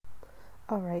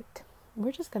All right,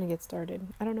 we're just gonna get started.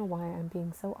 I don't know why I'm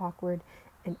being so awkward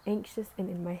and anxious and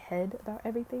in my head about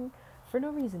everything for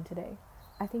no reason today.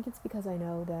 I think it's because I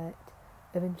know that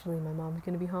eventually my mom's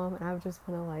gonna be home and I just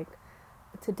wanna,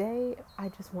 today I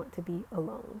just want to be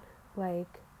alone.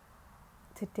 Like,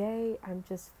 today I'm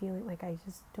just feeling like I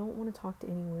just don't wanna talk to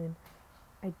anyone.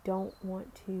 I don't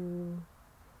want to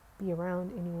be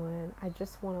around anyone. I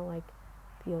just wanna,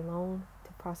 be alone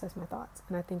to process my thoughts.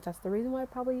 And I think that's the reason why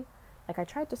I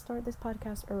tried to start this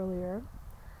podcast earlier,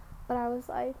 but I was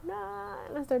like, nah.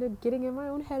 And I started getting in my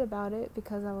own head about it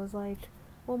because I was like,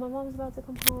 well, my mom's about to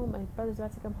come home. My brother's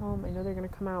about to come home. I know they're going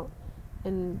to come out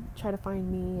and try to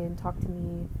find me and talk to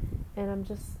me. And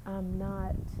I'm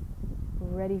not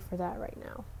ready for that right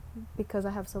now because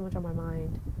I have so much on my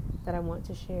mind that I want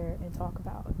to share and talk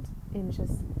about. And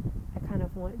I kind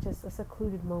of want just a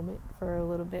secluded moment for a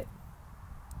little bit.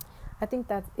 I think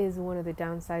that is one of the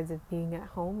downsides of being at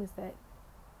home, is that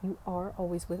you are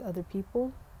always with other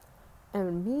people.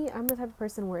 And me, I'm the type of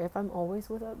person where if I'm always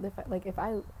with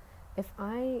if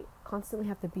I constantly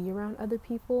have to be around other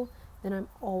people, then I'm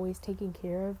always taking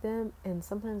care of them, and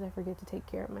sometimes I forget to take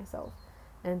care of myself.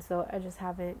 And so I just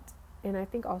haven't. And I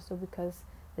think also because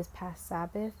this past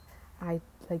Sabbath I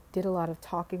did a lot of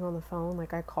talking on the phone.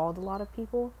 Like, I called a lot of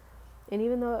people, and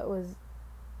even though it was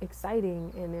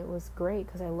exciting and it was great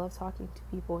because I love talking to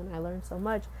people and I learned so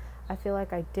much, I feel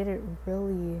like I didn't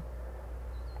really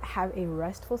have a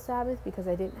restful Sabbath because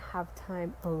I didn't have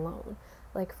time alone.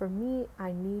 Like, for me,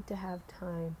 I need to have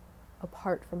time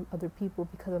apart from other people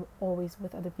because I'm always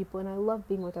with other people, and I love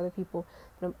being with other people,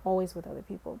 but I'm always with other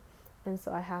people. And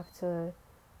so I have to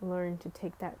learn to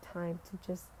take that time to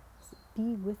just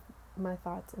be with my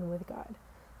thoughts and with God.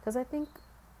 Because I think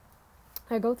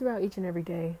I go throughout each and every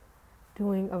day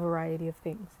doing a variety of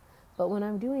things. But when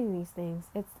I'm doing these things,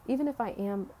 it's even if I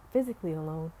am physically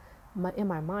alone, in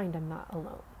my mind, I'm not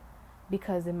alone.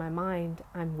 Because in my mind,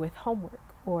 I'm with homework,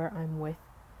 or I'm with,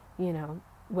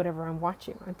 whatever I'm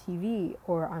watching on TV,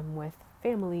 or I'm with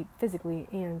family physically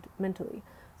and mentally.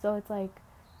 So it's like,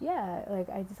 yeah,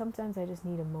 sometimes I just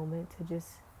need a moment to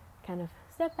just kind of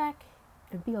step back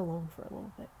and be alone for a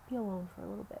little bit. Be alone for a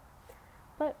little bit.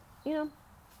 But,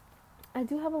 I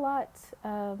do have a lot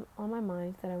on my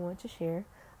mind that I want to share.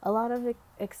 A lot of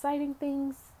exciting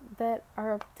things that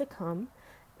are to come,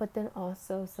 but then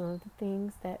also some of the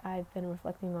things that I've been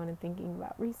reflecting on and thinking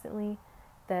about recently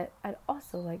that I'd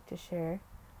also like to share.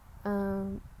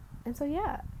 And so,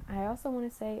 yeah, I also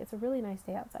want to say it's a really nice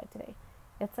day outside today.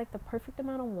 It's like the perfect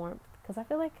amount of warmth because I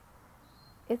feel like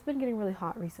it's been getting really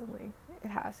hot recently.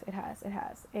 It has.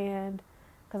 And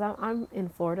because I'm in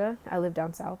Florida, I live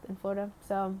down south in Florida,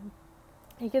 so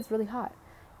it gets really hot.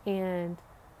 And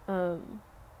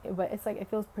but it's like it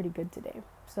feels pretty good today,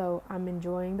 so I'm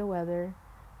enjoying the weather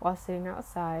while sitting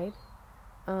outside.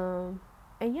 And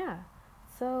yeah,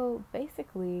 so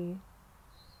basically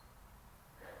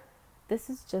this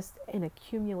is just an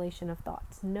accumulation of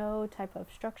thoughts, no type of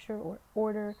structure or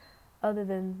order other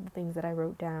than the things that I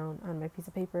wrote down on my piece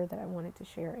of paper that I wanted to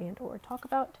share and or talk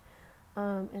about.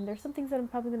 And there's some things that I'm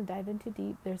probably going to dive into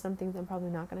deep. There's some things I'm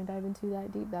probably not going to dive into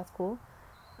that deep. That's cool.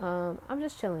 I'm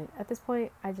just chilling. At this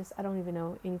point, I don't even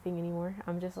know anything anymore.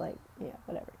 I'm just like, yeah,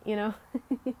 whatever,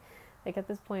 Like, at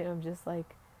this point, I'm just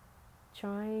like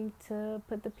trying to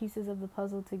put the pieces of the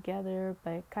puzzle together,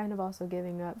 but kind of also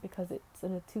giving up because it's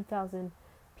in a 2,000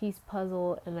 piece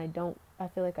puzzle and I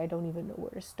feel like I don't even know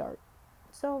where to start.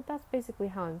 So that's basically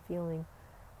how I'm feeling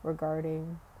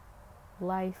regarding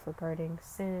life, regarding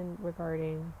sin,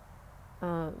 regarding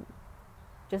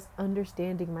just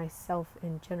understanding myself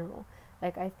in general.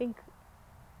 Like, I think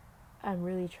I'm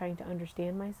really trying to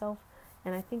understand myself,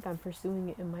 and I think I'm pursuing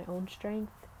it in my own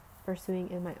strength,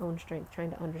 trying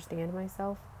to understand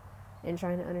myself and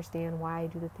trying to understand why I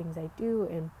do the things I do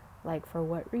and like for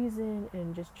what reason,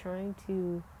 and just trying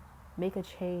to make a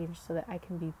change so that I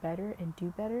can be better and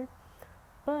do better.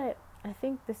 But I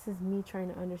think this is me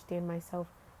trying to understand myself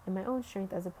in my own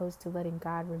strength as opposed to letting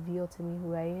God reveal to me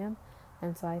who I am.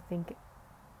 And so I think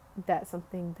that's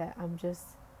something that I'm just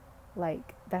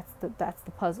like, that's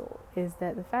the puzzle, is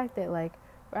that the fact that, like,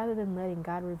 rather than letting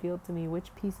God reveal to me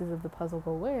which pieces of the puzzle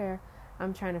go where,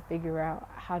 I'm trying to figure out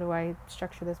how do I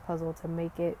structure this puzzle to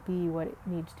make it be what it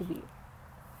needs to be.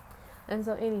 And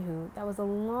so, anywho, that was a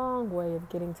long way of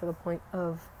getting to the point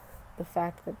of the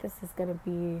fact that this is going to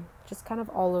be just kind of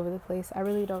all over the place. I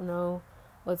really don't know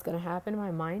what's going to happen.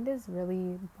 My mind is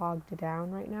really bogged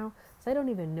down right now, so I don't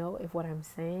even know if what I'm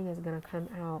saying is going to come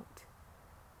out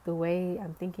the way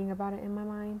I'm thinking about it in my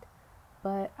mind.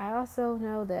 But I also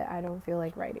know that I don't feel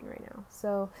like writing right now.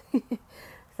 So,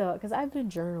 because I've been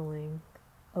journaling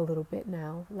a little bit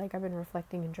now. Like, I've been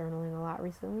reflecting and journaling a lot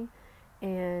recently,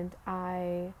 and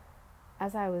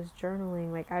as I was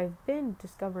journaling, like, I've been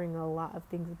discovering a lot of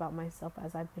things about myself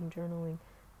as I've been journaling.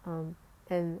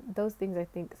 And those things, I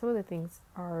think, some of the things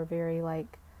are very,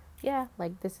 like, yeah,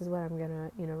 like, this is what I'm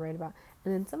gonna, write about.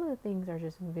 And then some of the things are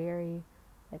just very,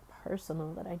 like,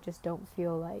 personal that I just don't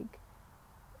feel like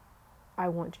I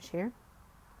want to share.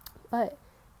 But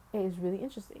it is really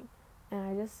interesting. And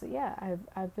I just, yeah,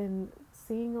 I've been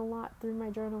seeing a lot through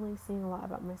my journaling, seeing a lot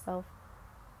about myself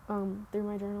through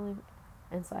my journaling.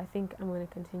 And so I think I'm going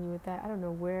to continue with that. I don't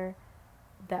know where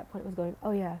that point was going.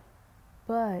 Oh, yeah.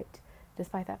 But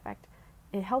despite that fact,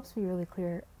 it helps me really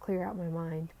clear out my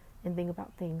mind and think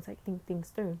about things, like think things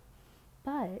through.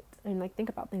 And like think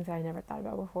about things that I never thought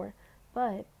about before.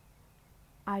 But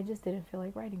I just didn't feel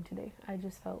like writing today. I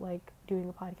just felt like doing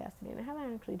a podcast today, and I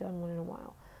haven't actually done one in a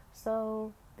while.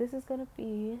 So this is going to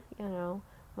be,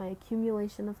 my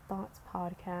accumulation of thoughts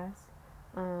podcast.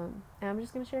 And I'm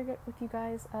just going to share with you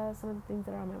guys some of the things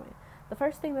that are on my mind. The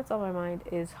first thing that's on my mind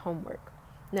is homework.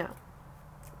 Now,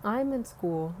 I'm in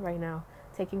school right now,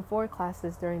 taking 4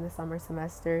 classes during the summer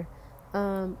semester.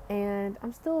 And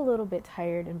I'm still a little bit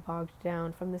tired and bogged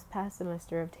down from this past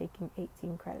semester of taking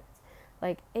 18 credits.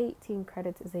 Like, 18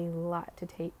 credits is a lot to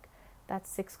take. That's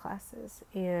 6 classes.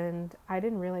 And I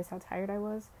didn't realize how tired I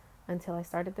was until I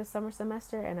started this summer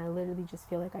semester, and I literally just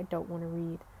feel like I don't want to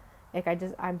read. Like,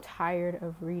 I'm tired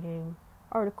of reading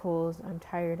articles. I'm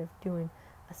tired of doing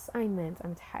assignments.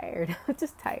 I'm tired. I'm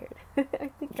just tired. I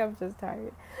think I'm just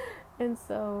tired. And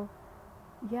so,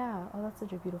 yeah. Oh, that's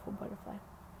such a beautiful butterfly.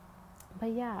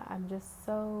 But yeah, I'm just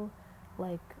so,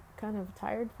 like, kind of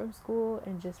tired from school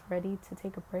and just ready to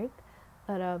take a break.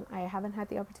 But I haven't had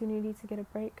the opportunity to get a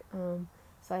break.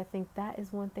 So I think that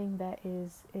is one thing that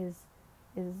is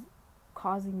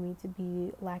causing me to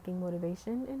be lacking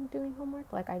motivation in doing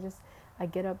homework. Like, I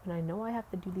get up and I know I have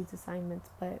to do these assignments,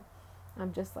 but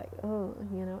I'm just like, oh,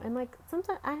 and like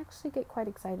sometimes I actually get quite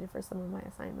excited for some of my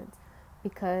assignments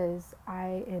because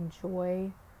I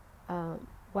enjoy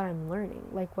what I'm learning.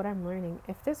 Like, what I'm learning,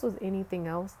 if this was anything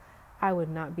else, I would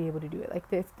not be able to do it. Like,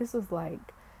 if this was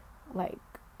like like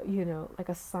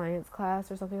a science class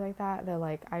or something like that,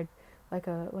 like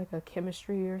a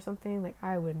chemistry or something, like,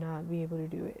 I would not be able to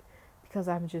do it because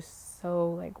I'm just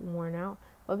so, like, worn out.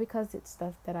 But because it's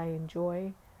stuff that I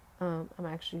enjoy, I'm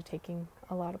actually taking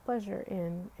a lot of pleasure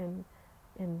in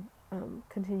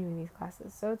continuing these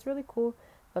classes. So it's really cool,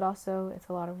 but also it's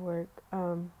a lot of work.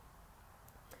 And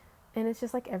it's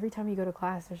just like every time you go to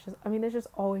class, there's just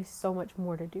always so much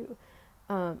more to do.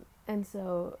 And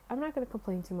so I'm not going to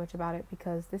complain too much about it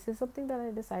because this is something that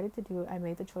I decided to do. I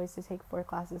made the choice to take 4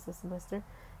 classes this semester.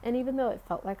 And even though it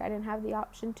felt like I didn't have the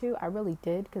option to, I really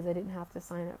did, because I didn't have to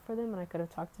sign up for them and I could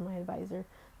have talked to my advisor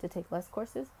to take less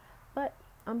courses. But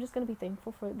I'm just going to be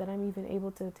thankful for that I'm even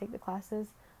able to take the classes.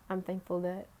 I'm thankful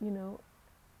that,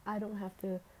 I don't have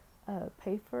to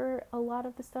pay for a lot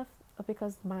of the stuff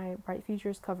because my Bright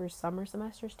Futures covers summer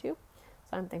semesters too.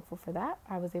 So I'm thankful for that.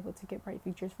 I was able to get Bright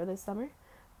Futures for this summer,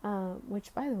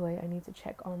 which, by the way, I need to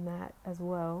check on that as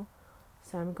well.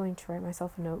 So I'm going to write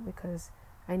myself a note because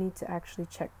I need to actually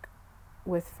check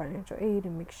with financial aid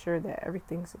and make sure that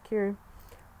everything's secure.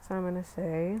 So I'm going to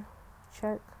say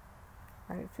check.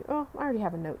 I already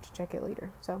have a note to check it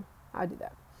later, so I'll do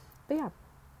that. But yeah,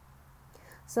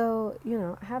 so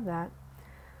I have that.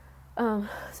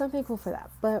 So I'm thankful for that.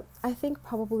 But I think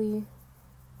probably,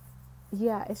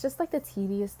 yeah, it's just like the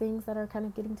tedious things that are kind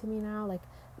of getting to me now, like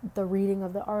the reading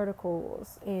of the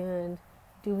articles and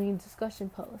doing discussion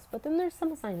posts. But then there's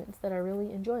some assignments that are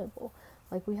really enjoyable.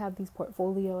 Like, we have these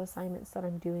portfolio assignments that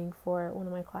I'm doing for one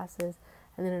of my classes,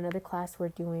 and then another class we're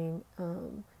doing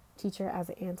teacher as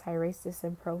an anti-racist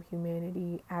and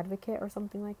pro-humanity advocate or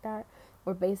something like that,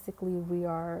 where basically we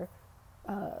are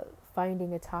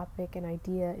finding a topic, an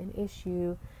idea, an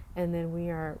issue, and then we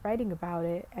are writing about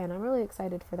it. And I'm really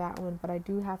excited for that one, but I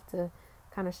do have to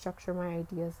kind of structure my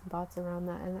ideas and thoughts around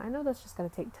that, and I know that's just going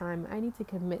to take time. I need to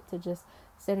commit to just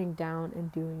sitting down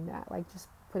and doing that, like just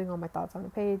putting all my thoughts on a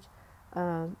page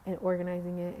and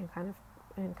organizing it and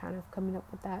kind of coming up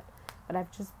with that. But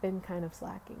I've just been kind of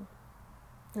slacking.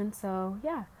 And so,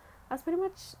 yeah, that's pretty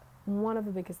much one of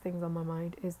the biggest things on my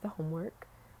mind is the homework,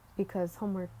 because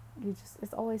homework,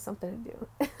 it's always something to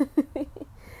do.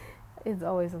 It's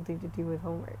always something to do with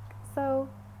homework. So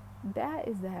that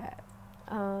is that.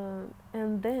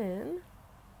 And then,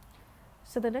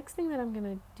 so the next thing that I'm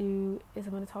going to do is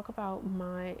I'm going to talk about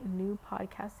my new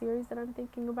podcast series that I'm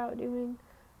thinking about doing.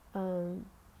 And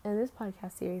this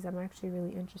podcast series I'm actually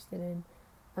really interested in.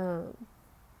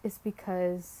 It's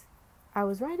because I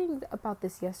was writing about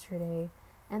this yesterday,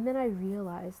 And then I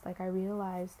realized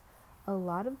a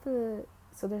lot of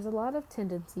so there's a lot of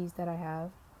tendencies that I have.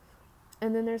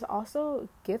 And then there's also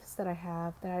gifts that I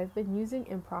have that I've been using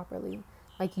improperly,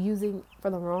 like using for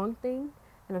the wrong thing.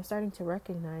 And I'm starting to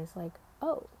recognize, like,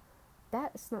 oh,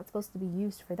 that's not supposed to be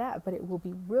used for that, but it will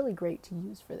be really great to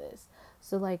use for this.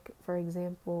 So, like, for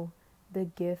example, the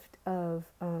gift of,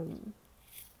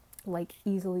 like,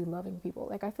 easily loving people.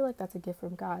 Like, I feel like that's a gift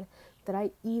from God, that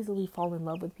I easily fall in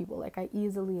love with people. Like, I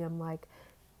easily am like,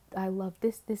 I love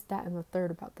this, that, and the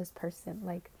third about this person.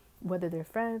 Like, whether they're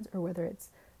friends or whether it's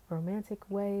romantic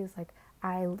ways, like,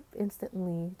 I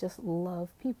instantly just love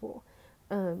people.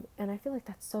 And I feel like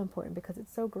that's so important because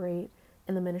it's so great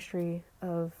in the ministry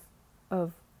of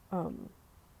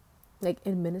like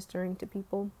administering to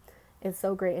people. It's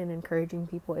so great in encouraging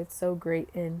people. It's so great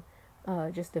in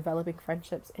just developing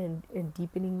friendships and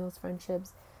deepening those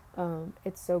friendships.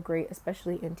 It's so great,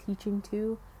 especially in teaching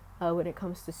too. When it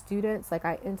comes to students, like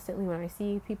I instantly, when I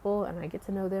see people and I get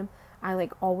to know them, I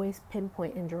like always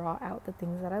pinpoint and draw out the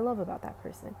things that I love about that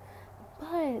person.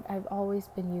 But I've always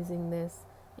been using this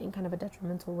in kind of a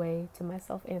detrimental way to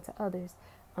myself and to others,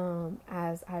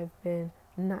 as I've been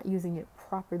not using it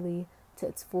properly to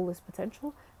its fullest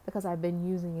potential because I've been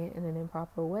using it in an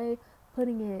improper way,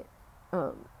 putting it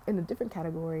in a different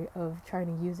category of trying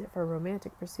to use it for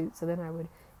romantic pursuits. So then I would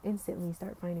instantly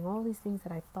start finding all these things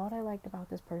that I thought I liked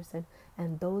about this person,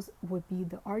 and those would be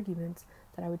the arguments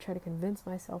that I would try to convince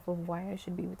myself of why I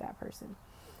should be with that person.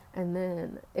 And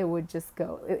then it would just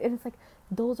go. And it's like,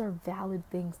 those are valid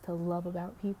things to love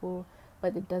about people,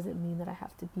 but it doesn't mean that I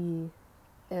have to be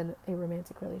in a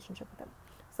romantic relationship with them.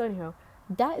 So anyhow,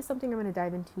 that is something I'm going to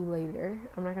dive into later.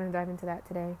 I'm not going to dive into that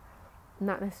today.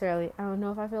 Not necessarily. I don't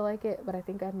know if I feel like it, but I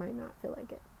think I might not feel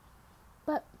like it.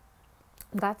 But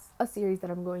that's a series that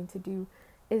I'm going to do,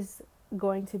 is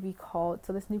going to be called,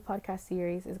 so this new podcast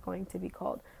series is going to be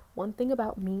called One Thing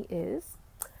About Me Is.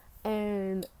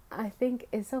 And I think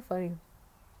it's so funny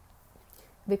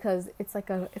because it's like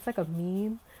a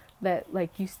meme that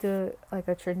like used to, like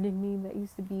a trending meme that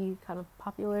used to be kind of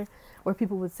popular, where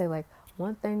people would say like,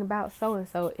 one thing about so and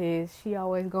so is she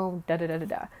always going da da da da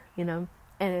da, you know.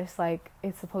 And it's like,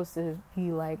 it's supposed to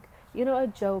be like, you know, a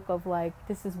joke of like,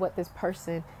 this is what this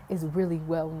person is really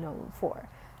well known for.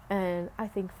 And I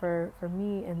think for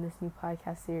me in this new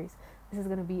podcast series, this is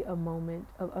going to be a moment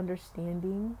of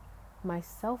understanding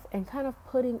myself and kind of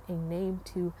putting a name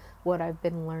to what I've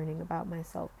been learning about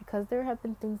myself, because there have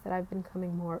been things that I've been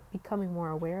becoming more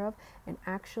aware of, and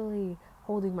actually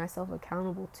holding myself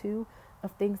accountable to,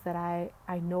 of things that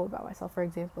I know about myself. For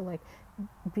example, like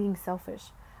being selfish.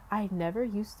 I never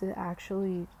used to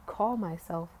actually call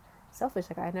myself selfish.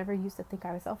 Like, I never used to think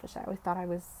I was selfish. I always thought I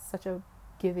was such a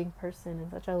giving person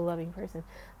and such a loving person.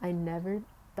 I never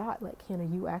thought, like, Hannah,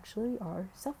 you actually are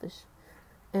selfish.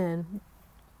 And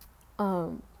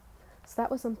so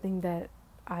that was something that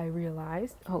I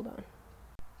realized. Hold on.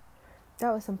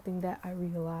 That was something that I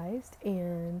realized,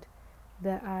 and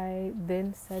that I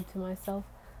then said to myself,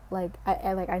 like,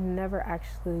 I never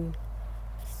actually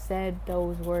said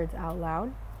those words out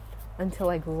loud until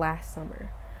like last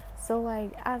summer. So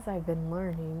like, as I've been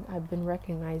learning, I've been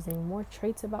recognizing more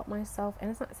traits about myself,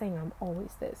 and it's not saying I'm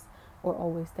always this or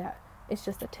always that. It's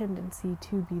just a tendency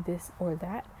to be this or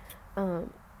that.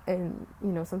 And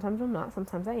you know, sometimes I'm not,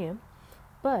 sometimes I am.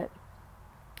 But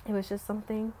it was just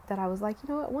something that I was like, you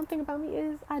know what, one thing about me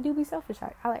is I do be selfish.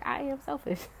 I am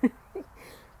selfish.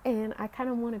 And I kind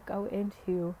of want to go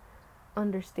into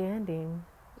understanding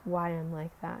why I'm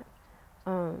like that.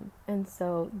 And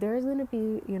so there's going to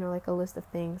be, you know, like a list of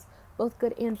things, both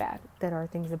good and bad, that are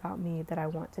things about me that I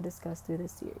want to discuss through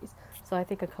this series. So I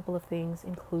think a couple of things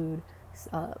include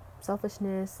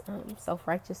selfishness,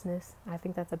 self-righteousness. I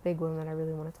think that's a big one that I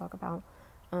really want to talk about.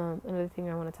 Another thing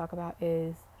I want to talk about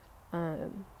is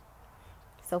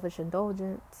selfish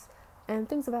indulgence and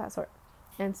things of that sort.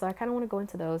 And so I kind of want to go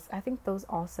into those. I think those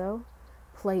also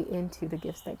play into the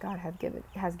gifts that God has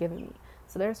given me.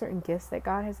 So there are certain gifts that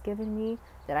God has given me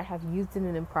that I have used in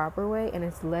an improper way, and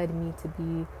it's led me to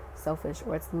be selfish,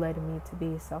 or it's led me to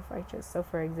be self-righteous. So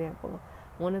for example,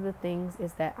 one of the things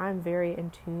is that I'm very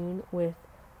in tune with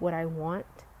what I want.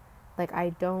 Like,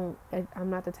 I'm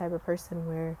not the type of person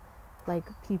where like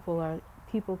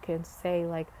people can say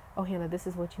like, oh Hannah, this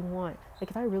is what you want. Like,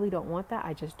 if I really don't want that,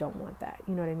 I just don't want that.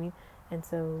 You know what I mean? And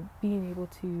so being able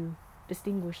to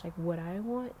distinguish like what I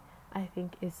want, I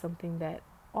think is something that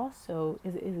also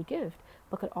is a gift,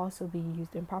 but could also be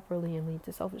used improperly and lead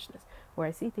to selfishness, where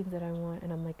I see things that I want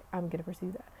and I'm like, I'm gonna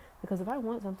pursue that, because if I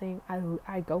want something,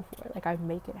 I go for it. Like, I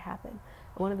make it happen.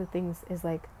 One of the things is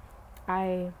like,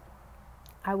 I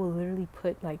I will literally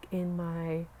put like in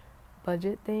my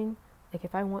budget thing, like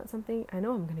if I want something, I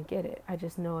know I'm gonna get it. I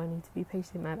just know I need to be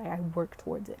patient, that I work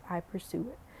towards it, I pursue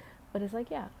it. But it's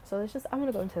like, yeah, so it's just, I'm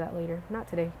gonna go into that later, not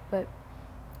today. But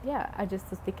yeah, I just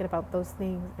was thinking about those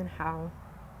things and how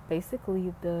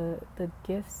basically the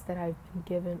gifts that I've been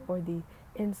given, or the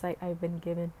insight I've been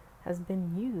given, has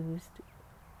been used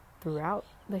throughout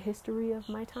the history of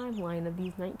my timeline of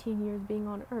these 19 years being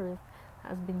on earth,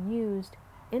 has been used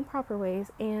in proper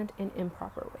ways and in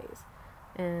improper ways.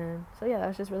 And so yeah, that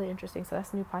was just really interesting. So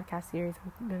that's a new podcast series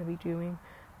I'm going to be doing.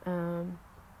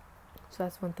 So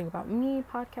that's one thing about me,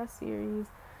 podcast series.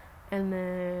 And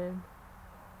then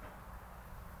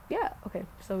yeah, okay,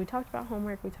 so we talked about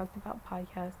homework, we talked about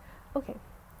podcasts. Okay,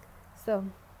 so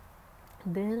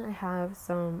then I have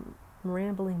some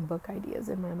rambling book ideas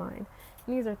in my mind.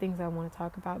 And these are things I want to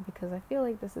talk about because I feel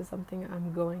like this is something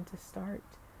I'm going to start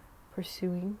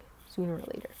pursuing sooner or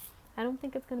later. I don't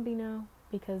think it's going to be now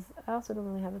because I also don't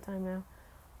really have the time now,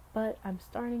 but I'm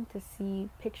starting to see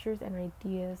pictures and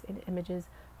ideas and images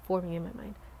forming in my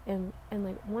mind. And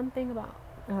like one thing about,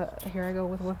 here I go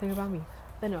with one thing about me.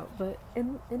 But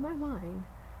in my mind,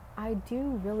 I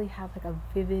do really have like a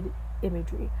vivid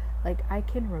imagery. Like I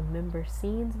can remember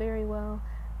scenes very well.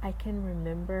 I can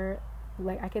remember,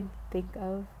 like I can think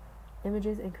of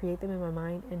images and create them in my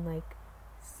mind and like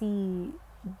see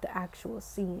the actual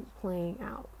scene playing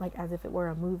out like as if it were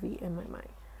a movie in my mind.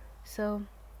 So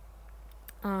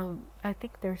I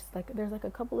think there's like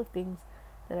a couple of things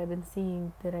that I've been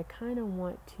seeing that I kind of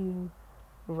want to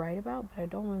write about, but I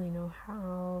don't really know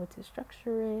how to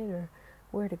structure it or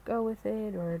where to go with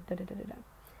it or da da da da da.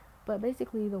 But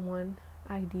basically, the one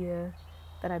idea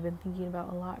that I've been thinking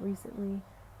about a lot recently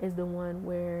is the one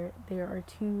where there are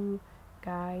two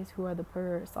guys who are the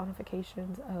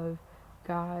personifications of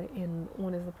God, and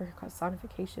one is the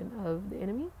personification of the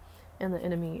enemy, and the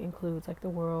enemy includes like the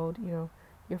world, you know,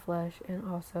 your flesh, and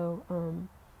also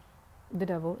the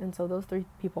devil. And so those three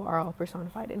people are all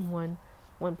personified in one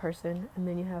person, and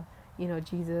then you have, you know,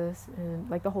 Jesus and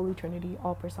like the Holy Trinity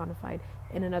all personified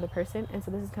in another person. And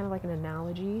so this is kind of like an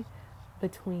analogy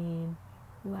between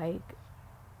like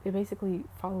it basically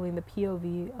following the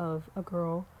POV of a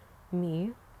girl,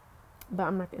 me,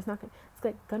 but it's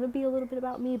like gonna be a little bit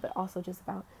about me, but also just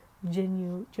about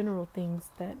general things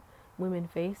that women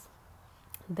face,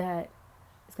 that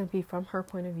it's gonna be from her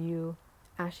point of view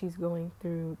as she's going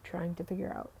through trying to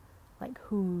figure out like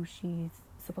who she's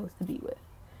supposed to be with.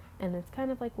 And it's kind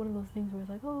of like one of those things where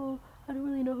it's like, oh, I don't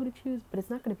really know who to choose, but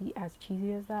it's not going to be as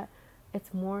cheesy as that.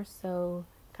 It's more so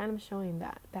kind of showing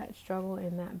that struggle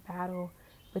and that battle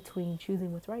between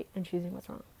choosing what's right and choosing what's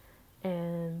wrong.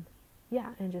 And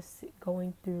yeah, and just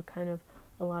going through kind of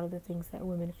a lot of the things that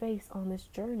women face on this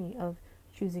journey of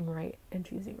choosing right and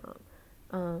choosing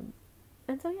wrong.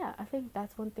 And so yeah, I think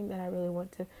that's one thing that I really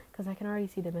want to, because I can already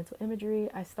see the mental imagery.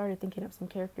 I started thinking up some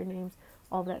character names,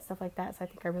 all of that stuff like that. So I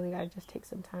think I really gotta just take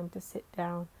some time to sit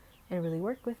down and really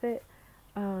work with it.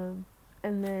 And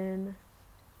then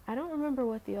I don't remember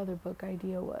what the other book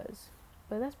idea was,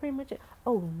 but that's pretty much it.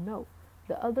 Oh no,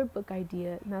 the other book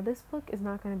idea. Now this book is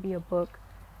not going to be a book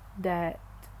that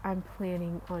I'm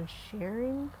planning on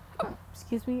sharing,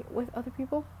 with other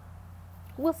people.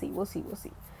 We'll see.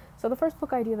 So the first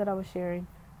book idea that I was sharing,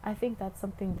 I think that's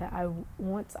something that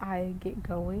once I get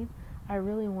going, I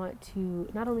really want to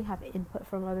not only have input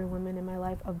from other women in my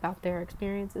life about their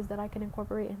experiences that I can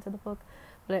incorporate into the book,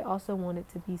 but I also want it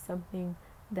to be something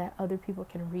that other people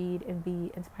can read and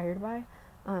be inspired by,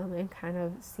 and kind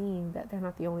of seeing that they're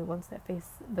not the only ones that face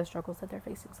the struggles that they're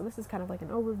facing. So this is kind of like an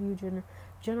overview,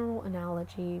 general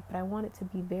analogy, but I want it to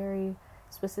be very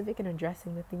specific in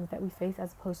addressing the things that we face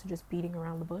as opposed to just beating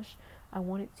around the bush. I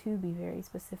want it to be very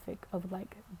specific of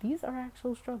like, these are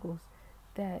actual struggles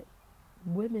that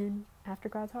women after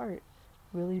God's heart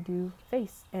really do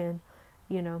face. And,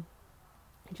 you know,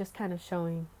 just kind of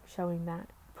showing that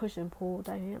push and pull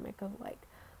dynamic of like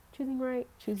choosing right,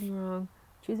 choosing wrong,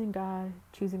 choosing God,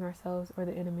 choosing ourselves or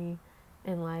the enemy,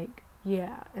 and like,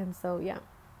 yeah. And so yeah,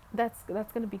 that's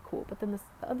gonna be cool. But then the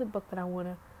other book that I want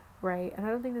to write, and I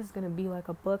don't think this is gonna be like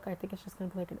a book, I think it's just gonna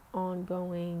be like an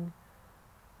ongoing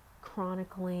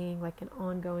chronicling, like an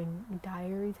ongoing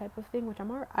diary type of thing, which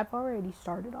I've already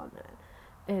started on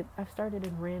that. I've started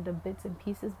in random bits and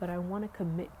pieces, but I want to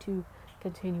commit to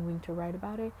continuing to write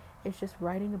about it. It's just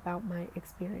writing about my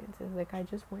experiences. Like I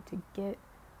just want to get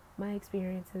my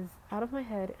experiences out of my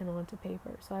head and onto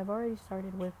paper. So I already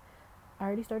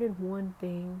started one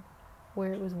thing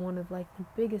where it was one of like the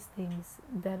biggest things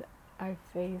that I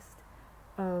faced,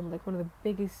 like one of the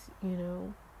biggest,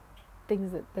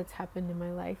 things that's happened in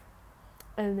my life.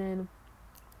 And then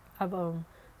I've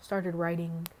started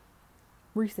writing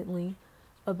recently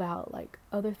about like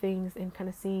other things and kind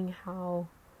of seeing how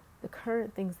the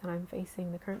current things that I'm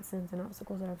facing, the current sins and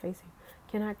obstacles that I'm facing,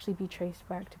 can actually be traced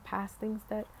back to past things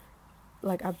that,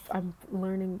 like, I'm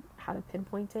learning how to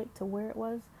pinpoint it to where it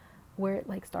was, where it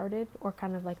like started, or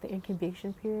kind of like the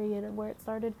incubation period of where it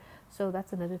started. So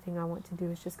that's another thing I want to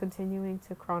do, is just continuing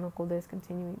to chronicle this,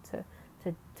 continuing to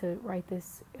write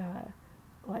this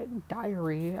like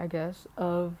diary, I guess,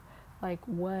 of like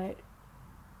what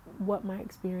my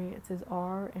experiences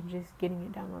are, and just getting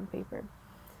it down on paper.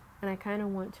 And I kind of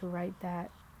want to write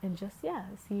that and just, yeah,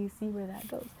 see where that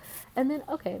goes. And then,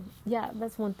 okay, yeah,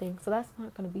 that's one thing. So that's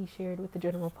not going to be shared with the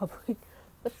general public.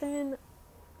 But then,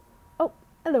 oh,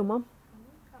 hello, Mom.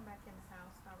 Come back in the house,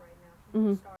 not right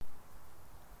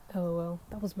now. Oh, well,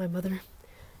 that was my mother.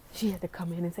 She had to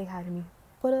come in and say hi to me.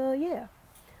 But, yeah.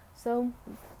 So,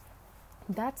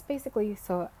 that's basically,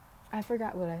 so I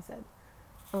forgot what I said.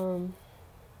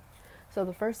 So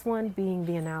the first one being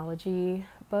the analogy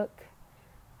book.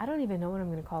 I don't even know what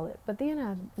I'm going to call it, but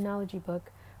the analogy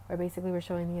book, where basically we're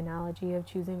showing the analogy of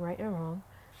choosing right and wrong.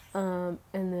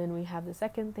 And then we have the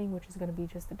second thing, which is going to be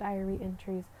just the diary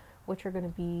entries, which are going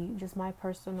to be just my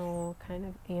personal kind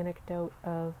of anecdote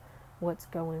of what's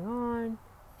going on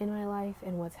in my life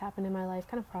and what's happened in my life,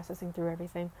 kind of processing through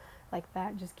everything like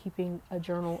that, just keeping a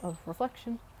journal of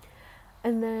reflection.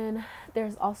 And then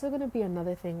there's also going to be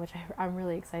another thing, which I'm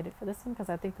really excited for this one, because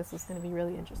I think this is going to be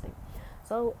really interesting.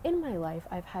 So in my life,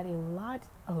 I've had a lot.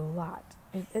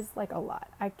 It's like a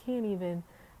lot. I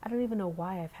don't even know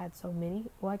why I've had so many.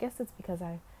 Well, I guess it's because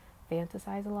I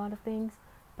fantasize a lot of things,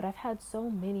 but I've had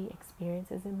so many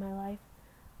experiences in my life,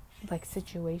 like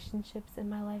situationships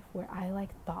in my life, where I like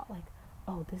thought like,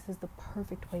 oh, this is the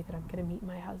perfect way that I'm going to meet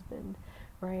my husband,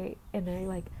 right? And I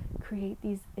like create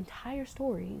these entire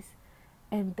stories,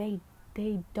 and they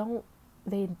don't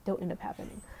end up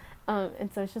happening.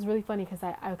 And so it's just really funny, because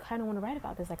I kind of want to write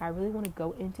about this. Like, I really want to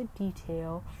go into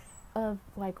detail of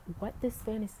like what this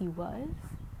fantasy was,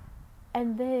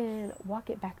 and then walk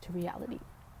it back to reality.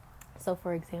 So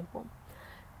for example,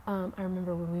 I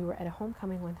remember when we were at a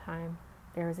homecoming one time,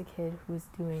 there was a kid who was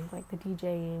doing like the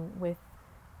DJing with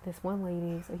this one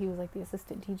lady. So he was like the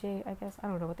assistant DJ, I guess. I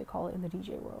don't know what they call it in the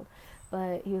DJ world,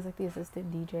 but he was like the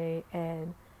assistant DJ,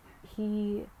 and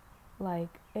he,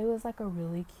 like, it was like a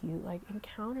really cute like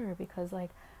encounter, because like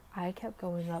I kept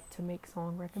going up to make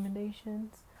song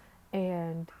recommendations,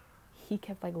 and he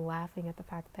kept like laughing at the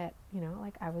fact that, you know,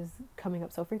 like I was coming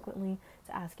up so frequently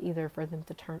to ask either for them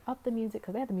to turn up the music,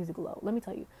 because they had the music low. Let me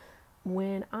tell you,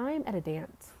 when I'm at a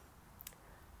dance,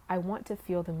 I want to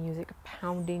feel the music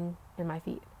pounding in my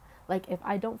feet. Like, if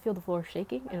I don't feel the floor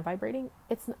shaking and vibrating,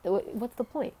 it's not, what's the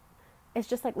point? It's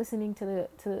just like listening to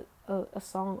a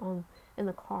song on in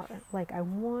the car. Like, I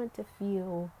want to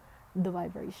feel the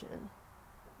vibration.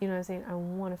 You know what I'm saying? I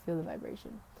want to feel the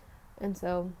vibration. And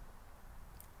so,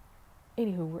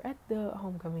 anywho, we're at the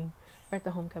homecoming.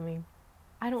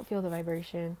 I don't feel the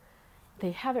vibration.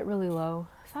 They have it really low.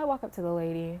 So I walk up to the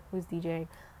lady who's DJing.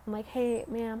 I'm like, hey,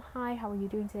 ma'am, hi, how are you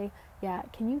doing today? Yeah,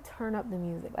 can you turn up the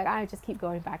music? Like, I just keep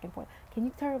going back and forth. Can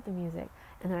you turn up the music?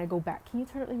 And then I go back. Can you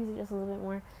turn up the music just a little bit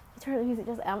more? Can you turn up the music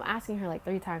just... I'm asking her like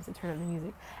 3 times to turn up the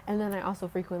music. And then I also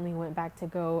frequently went back to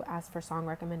go ask for song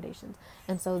recommendations.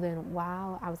 And so then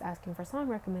while I was asking for song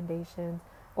recommendations,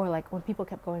 or like when people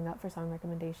kept going up for song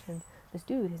recommendations, this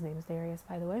dude, his name is Darius,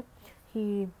 by the way,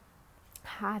 he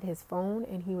had his phone,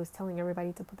 and he was telling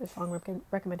everybody to put their song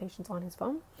recommendations on his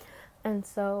phone. And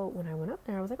so when I went up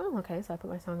there, I was like, oh, okay. So I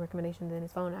put my song recommendations in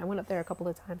his phone. I went up there a couple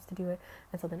of times to do it.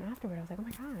 And so then afterward, I was like, oh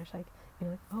my gosh, like, you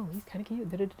know, like, oh, he's kind of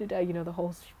cute, you know, the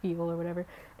whole spiel or whatever.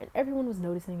 And everyone was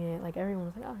noticing it. Like, everyone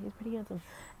was like, oh, he's pretty handsome.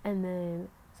 And then,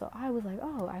 so I was like,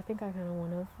 oh, I think I kind of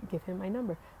want to give him my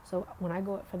number. So when I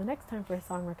go up for the next time for a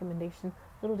song recommendation,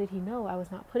 little did he know I was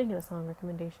not putting in a song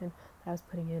recommendation, but I was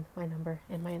putting in my number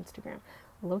and my Instagram.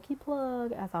 Low-key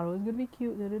plug. I thought it was going to be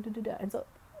cute. And so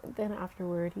then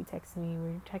afterward, he texted me.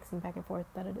 We were texting back and forth,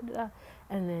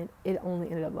 and then it only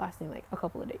ended up lasting like a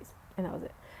couple of days, and that was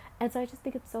it. And so I just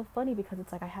think it's so funny, because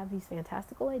it's like I have these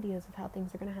fantastical ideas of how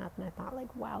things are going to happen. I thought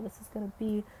like, wow, this is going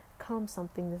to become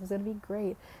something. This is going to be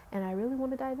great, and I really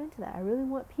want to dive into that. I really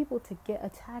want people to get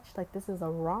attached. Like, this is a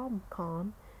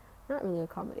rom-com, not really a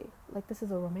comedy. Like, this is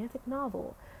a romantic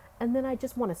novel, and then I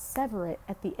just want to sever it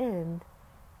at the end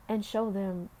and show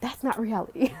them that's not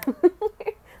reality.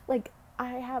 Like,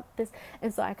 I have this,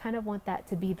 and so I kind of want that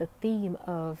to be the theme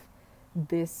of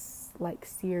this like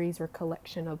series or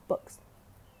collection of books,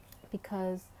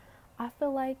 because I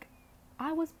feel like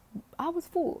I was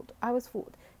fooled.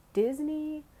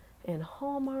 Disney and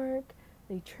Hallmark,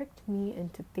 they tricked me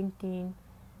into thinking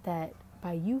that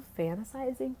by you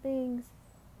fantasizing things,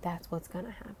 that's what's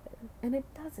gonna happen. And it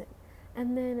doesn't.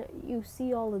 And then you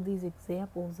see all of these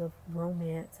examples of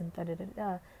romance and da da da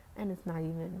da, and it's not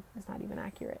even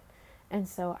accurate. And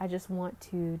so I just want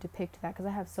to depict that because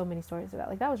I have so many stories about,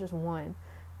 like, that was just one.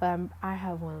 But I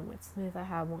have one with Smith, I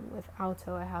have one with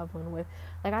Alto, I have one with,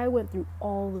 like, I went through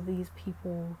all of these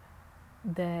people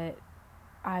that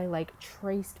I, like,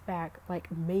 traced back, like,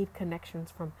 made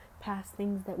connections from past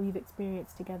things that we've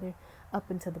experienced together up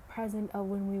into the present of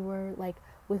when we were, like,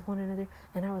 with one another.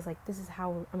 And I was like, this is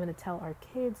how I'm going to tell our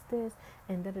kids this,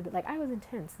 and da da da. Like, I was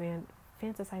intense, man,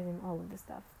 fantasizing all of this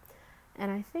stuff. And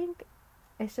I think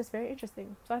it's just very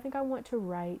interesting. So I think I want to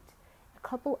write a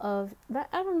couple of that.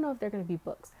 I don't know if they're going to be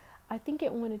books. I think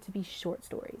it wanted to be short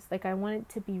stories. Like, I want it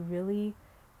to be really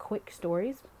quick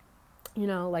stories, you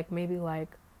know, like maybe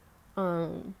like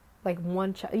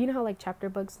one you know how like chapter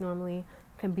books normally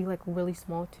can be like really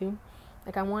small too.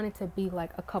 Like, I want it to be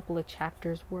like a couple of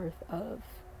chapters worth of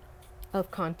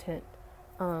content,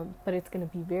 but it's going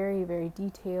to be very, very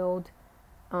detailed,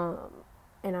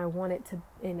 and I want it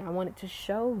to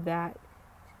show that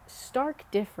stark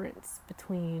difference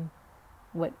between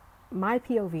what my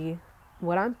POV,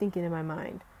 what I'm thinking in my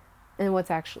mind, and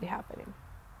what's actually happening.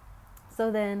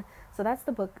 So that's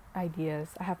the book ideas.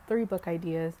 I have 3 book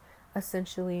ideas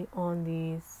essentially on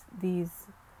this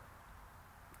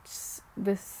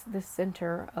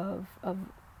center of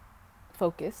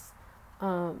focus.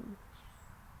 And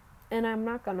I'm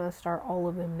not gonna start all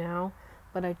of them now,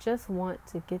 but I just want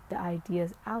to get the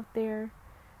ideas out there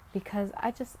because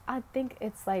I think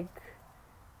it's like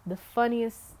the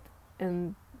funniest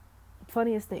thing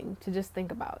to just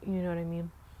think about, you know what I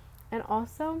mean? And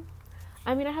also,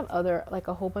 I mean, I have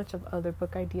a whole bunch of other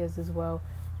book ideas as well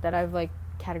that I've like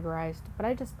categorized, but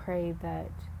I just pray that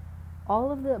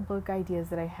all of the book ideas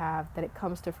that I have, that it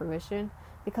comes to fruition,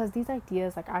 because these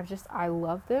ideas, like, I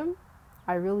love them.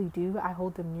 I really do. I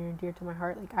hold them near and dear to my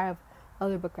heart. Like, I have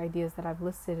other book ideas that I've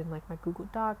listed in like my Google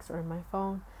Docs or in my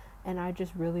phone, and I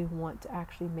just really want to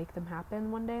actually make them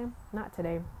happen one day. Not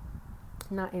today,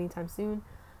 not anytime soon,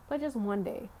 but just one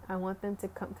day. I want them to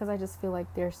come because I just feel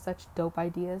like they're such dope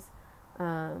ideas.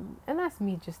 And that's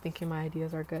me just thinking my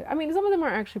ideas are good. I mean, some of them are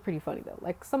actually pretty funny though.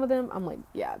 Like, some of them I'm like,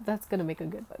 yeah, that's gonna make a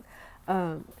good book.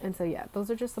 And so yeah, those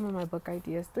are just some of my book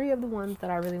ideas. 3 of the ones that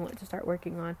I really want to start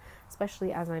working on,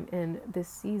 especially as I'm in this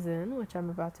season, which I'm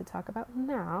about to talk about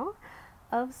now,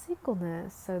 of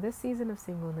singleness. So this season of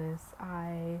singleness,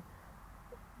 I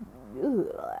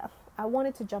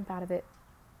wanted to jump out of it,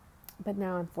 but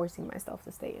now I'm forcing myself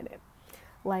to stay in it.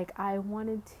 Like, I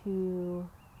wanted to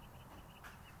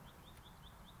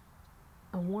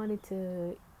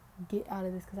get out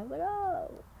of this because I was like,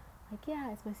 oh, like,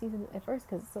 yeah, it's my season at first.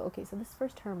 Because so this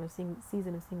first term of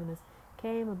season of singleness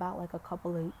came about like a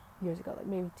couple of years ago, like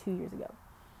maybe 2 years ago,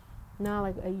 now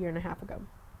like a year and a half ago.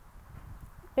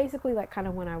 Basically, like, kind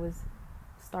of when I was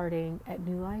starting at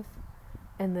New Life,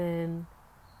 and then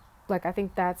like I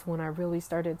think that's when I really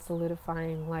started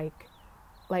solidifying like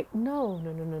no.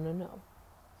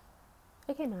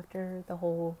 It came after the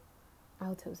whole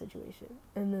Alto situation,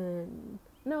 and then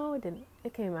no, it didn't.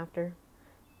 It came after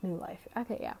New Life.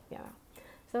 Okay, yeah.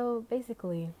 So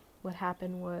basically, what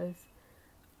happened was,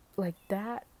 like,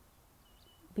 that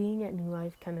being at New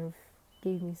Life kind of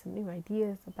gave me some new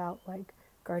ideas about like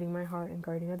guarding my heart and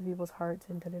guarding other people's hearts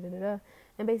and da-da-da-da-da.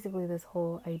 And basically, this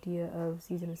whole idea of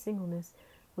season of singleness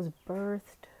was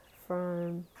birthed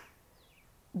from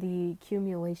the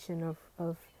accumulation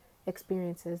of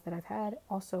experiences that I've had,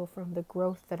 also from the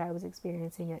growth that I was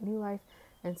experiencing at New Life.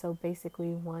 And so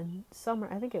basically one summer,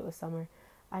 I think it was summer,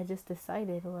 I just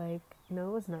decided, like, no,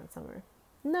 it was not summer.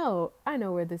 No, I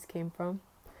know where this came from.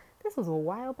 This was a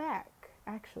while back,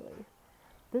 actually.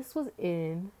 This was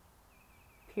in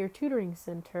Peer Tutoring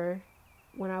Center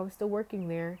when I was still working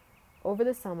there over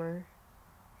the summer.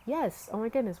 Yes, oh my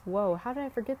goodness, whoa, how did I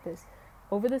forget this?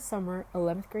 Over the summer,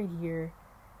 11th grade year,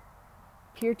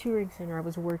 Peer Tutoring Center, I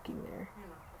was working there.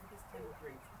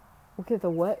 Look at the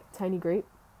what? Tiny grape?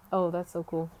 Oh, that's so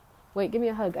cool. Wait, give me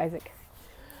a hug, Isaac.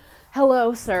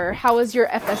 Hello, sir. How was your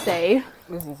FSA?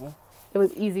 It was easy. It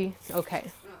was easy? Okay.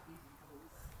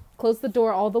 Close the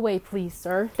door all the way, please,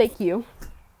 sir. Thank you.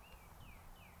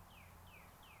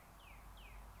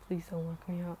 Please don't lock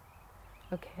me out.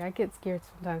 Okay, I get scared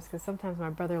sometimes because sometimes my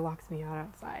brother locks me out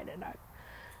outside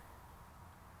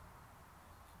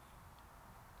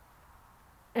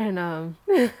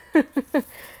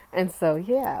and so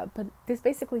yeah, but this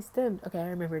basically stemmed, okay, I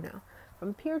remember now,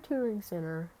 from Peer Tutoring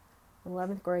Center,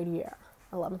 11th grade year.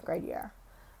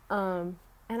 And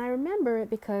I remember it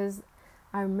because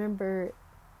I remember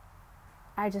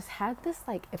I just had this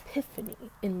like epiphany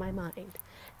in my mind,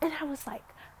 and I was like,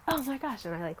 oh my gosh.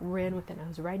 And I like ran with it. I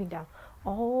was writing down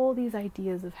all these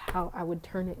ideas of how I would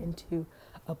turn it into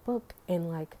a book and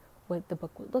like what the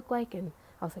book would look like. And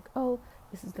I was like, oh,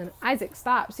 this is gonna, Isaac,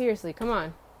 stop, seriously, come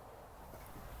on.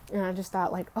 And I just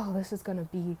thought like, oh, this is gonna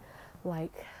be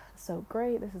like so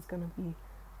great, this is gonna be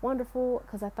wonderful.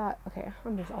 Because I thought, okay,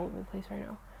 I'm just all over the place right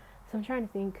now, so I'm trying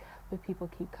to think, but people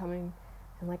keep coming.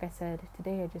 And like I said,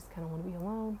 today I just kind of want to be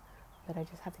alone, but I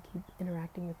just have to keep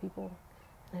interacting with people,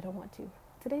 and I don't want to.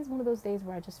 Today's one of those days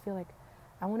where I just feel like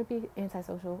I want to be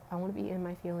antisocial, I want to be in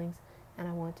my feelings, and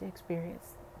I want to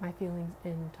experience my feelings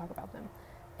and talk about them.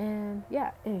 And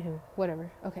yeah, anywho,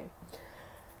 whatever. Okay,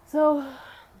 so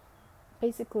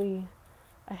basically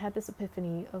I had this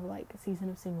epiphany of like a season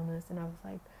of singleness, and I was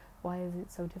like, why is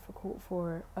it so difficult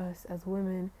for us as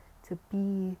women to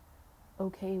be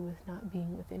okay with not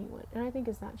being with anyone? And I think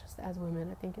it's not just as women,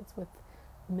 I think it's with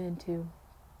men too,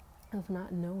 of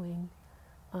not knowing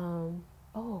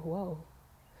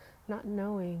not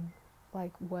knowing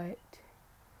like what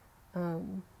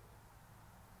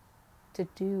to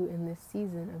do in this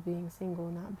season of being single,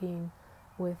 not being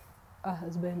with a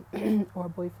husband or a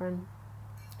boyfriend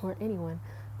or anyone,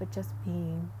 but just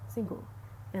being single.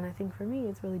 And I think for me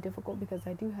it's really difficult because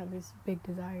I do have this big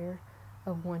desire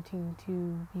of wanting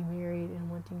to be married and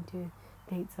wanting to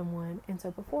date someone. And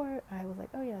so before I was like,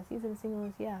 oh yeah, season of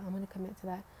singleness, yeah, I'm gonna commit to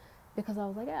that, because I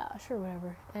was like, yeah, sure,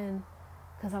 whatever. And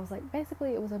because I was like,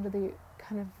 basically it was under the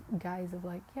kind of guise of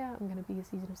like, yeah, I'm gonna be a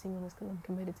season of singleness because I'm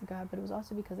committed to God, but it was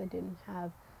also because I didn't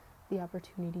have the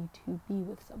opportunity to be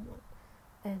with someone.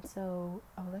 And so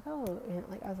I was like, oh, and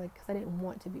like I was like, because I didn't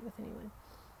want to be with anyone.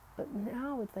 But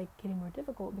now it's like getting more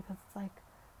difficult because it's like,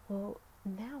 well,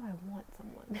 now I want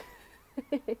someone.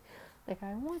 Like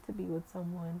I want to be with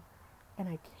someone and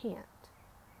I can't.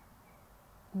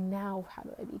 Now how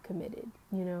do I be committed,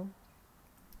 you know?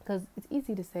 Because it's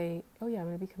easy to say, oh yeah, I'm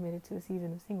going to be committed to a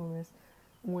season of singleness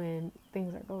when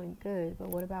things are going good. But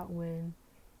what about when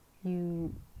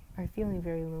you are feeling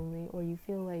very lonely, or you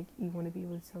feel like you want to be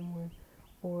with someone,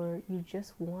 or you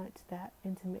just want that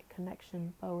intimate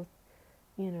connection, both,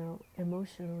 you know,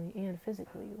 emotionally and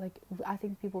physically? Like, I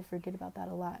think people forget about that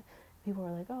a lot. People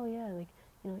are like, oh yeah, like,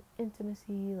 you know,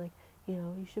 intimacy, like, you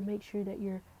know, you should make sure that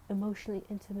you're emotionally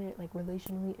intimate, like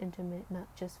relationally intimate,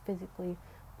 not just physically.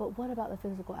 But what about the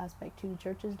physical aspect too?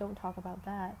 Churches don't talk about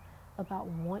that, about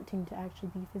wanting to actually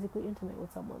be physically intimate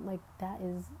with someone. Like, that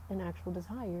is an actual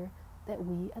desire that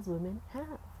we as women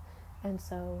have. And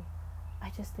so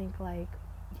I just think like,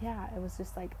 yeah, it was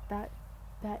just like that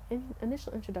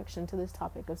initial introduction to this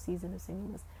topic of season of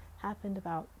singleness happened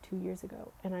about 2 years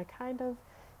ago, and I kind of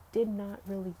did not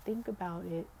really think about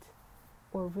it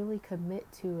or really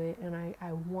commit to it, and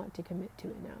I want to commit to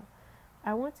it now.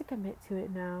 I want to commit to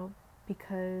it now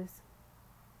because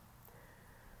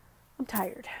I'm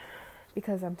tired.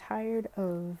 Because I'm tired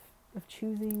of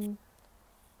choosing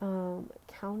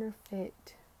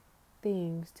counterfeit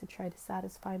things to try to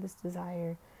satisfy this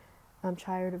desire. I'm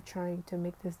tired of trying to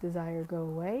make this desire go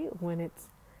away when it's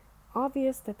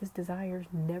obvious that this desire is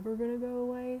never going to go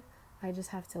away. I just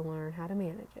have to learn how to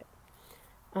manage it.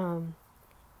 And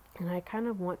I kind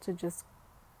of want to just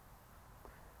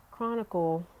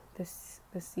chronicle this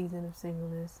season of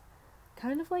singleness,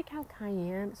 kind of like how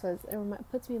Cayenne, so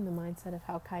it puts me in the mindset of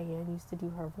how Cayenne used to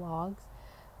do her vlogs,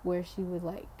 where she would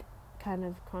like kind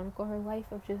of chronicle her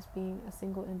life of just being a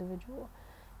single individual.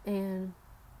 And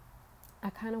I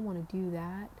kind of want to do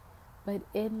that, but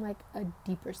in like a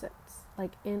deeper sense,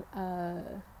 like in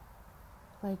a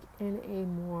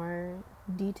more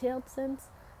detailed sense,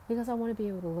 because I want to be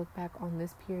able to look back on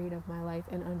this period of my life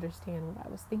and understand what I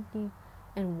was thinking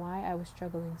and why I was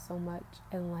struggling so much.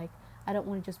 And like, I don't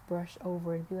want to just brush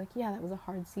over and be like, yeah, that was a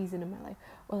hard season in my life,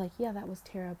 or like, yeah, that was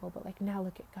terrible, but like, now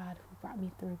look at God who brought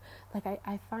me through. Like,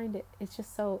 I find it's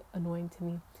just so annoying to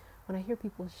me when I hear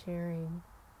people sharing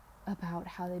about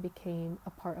how they became a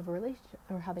part of a relationship,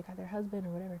 or how they got their husband or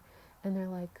whatever, and they're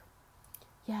like,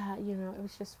 yeah, you know, it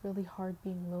was just really hard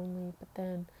being lonely, but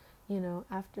then, you know,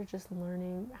 after just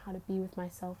learning how to be with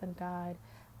myself and God,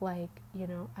 like, you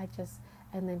know,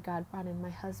 and then God brought in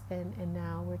my husband, and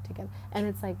now we're together. And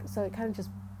it's like, so it kind of just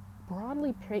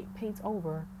broadly paints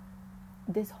over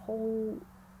this whole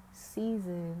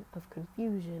season of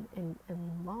confusion and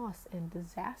loss and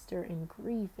disaster and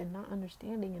grief and not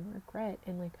understanding and regret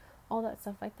and like all that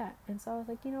stuff like that. And so I was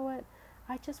like, you know what?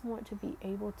 I just want to be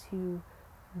able to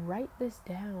write this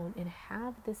down and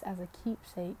have this as a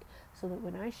keepsake, so that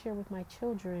when I share with my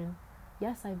children,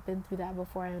 yes, I've been through that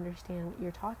before, I understand what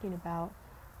you're talking about,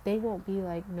 they won't be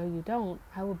like, no, you don't.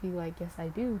 I will be like, yes, I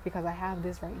do, because I have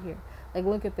this right here. Like,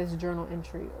 look at this journal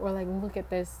entry, or like, look at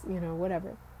this,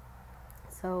 whatever.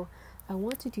 So I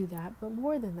want to do that, but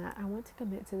more than that, I want to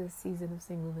commit to this season of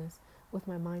singleness with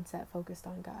my mindset focused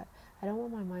on God. I don't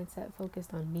want my mindset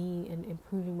focused on me and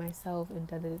improving myself and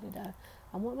da da da da.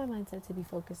 I want my mindset to be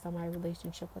focused on my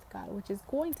relationship with God, which is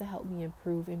going to help me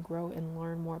improve and grow and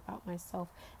learn more about myself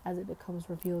as it becomes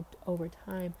revealed over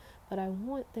time. But I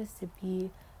want this to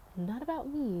be not about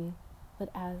me, but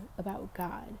as about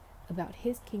God, about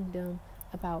His kingdom,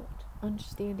 about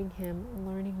understanding Him,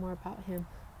 learning more about Him,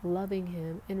 loving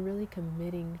Him, and really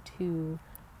committing to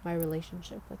my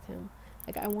relationship with Him.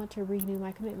 Like, I want to renew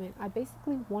my commitment. I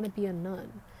basically want to be a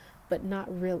nun, but not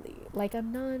really. Like, a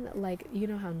nun, like, you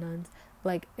know how nuns,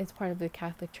 like, it's part of the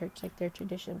Catholic Church, like their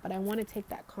tradition. But I want to take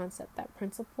that concept, that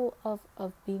principle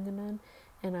of being a nun,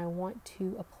 and I want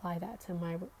to apply that to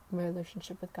my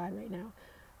relationship with God right now.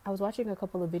 I was watching a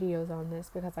couple of videos on this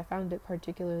because I found it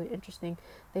particularly interesting.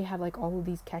 They have like all of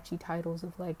these catchy titles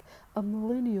of like, a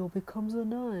millennial becomes a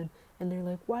nun. And they're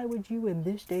like, why would you in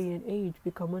this day and age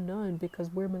become a nun? Because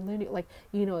we're millennial. Like,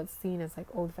 it's seen as like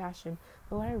old fashioned.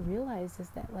 But what I realized is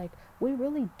that like, we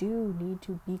really do need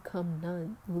to become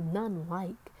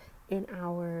nun-like in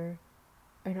our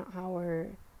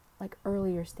like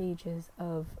earlier stages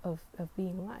of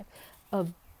being alive.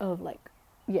 Of like,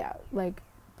 yeah, like,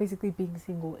 basically being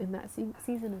single in that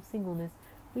season of singleness.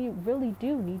 We really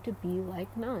do need to be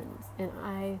like nuns, and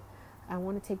I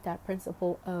want to take that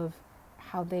principle of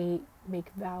how they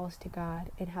make vows to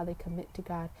God and how they commit to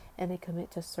God and they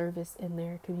commit to service in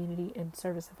their community and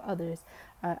service of others.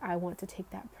 I want to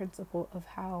take that principle of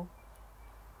how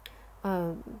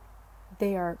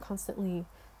they are constantly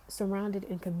surrounded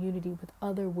in community with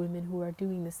other women who are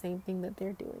doing the same thing that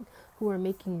they're doing, who are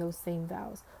making those same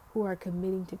vows, who are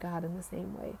committing to God in the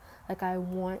same way. Like, I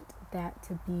want that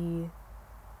to be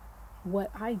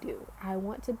what I do. I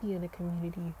want to be in a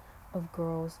community of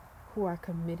girls who are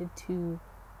committed to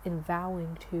and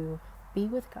vowing to be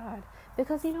with God.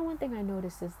 Because, one thing I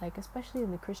noticed is, like, especially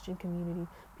in the Christian community,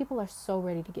 people are so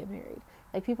ready to get married.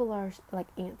 Like, people are,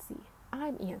 like, antsy.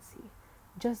 I'm antsy.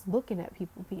 Just looking at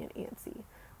people being antsy.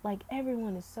 Like,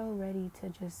 everyone is so ready to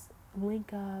just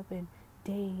link up and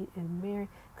date and marry,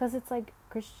 because it's like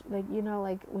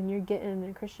like when you're getting in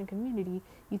a Christian community,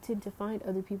 you tend to find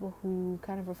other people who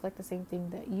kind of reflect the same thing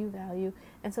that you value,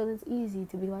 and so it's easy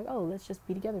to be like, oh, let's just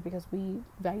be together because we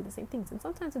value the same things. And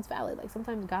sometimes it's valid. Like,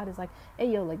 sometimes God is like, hey,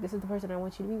 yo, like, this is the person I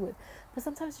want you to be with. But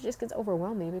sometimes it just gets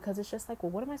overwhelming because it's just like,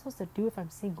 well, what am I supposed to do if I'm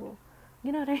single?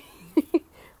 You know what I mean?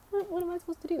 what am I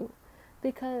supposed to do?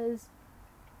 Because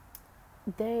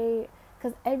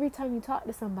every time you talk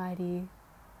to somebody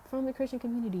from the Christian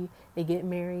community, they get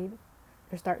married,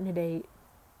 they're starting to date,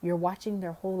 you're watching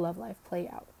their whole love life play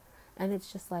out. And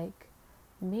it's just like,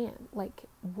 man, like,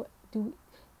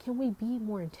 can we be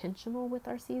more intentional with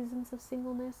our seasons of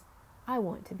singleness? I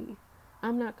want to be.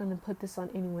 I'm not going to put this on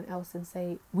anyone else and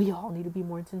say we all need to be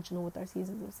more intentional with our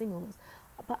seasons of singleness.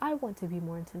 But I want to be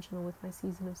more intentional with my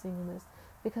season of singleness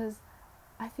because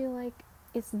I feel like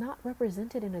it's not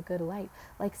represented in a good light.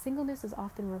 Like, singleness is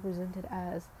often represented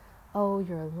as, oh,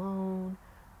 you're alone.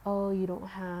 Oh, you don't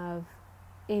have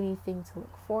anything to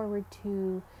look forward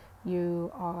to.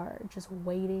 You are just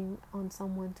waiting on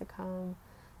someone to come.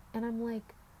 And I'm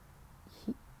like,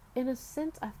 in a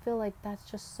sense, I feel like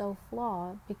that's just so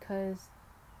flawed because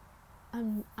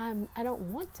I don't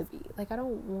want to be. Like, I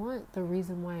don't want the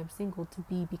reason why I'm single to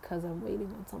be because I'm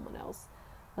waiting on someone else.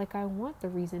 Like, I want the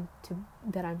reason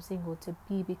that I'm single to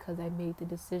be because I made the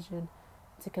decision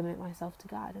to commit myself to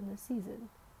God in this season.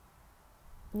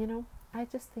 I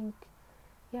just think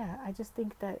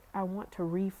that I want to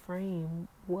reframe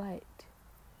what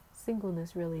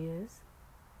singleness really is.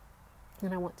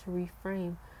 And I want to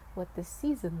reframe what this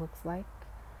season looks like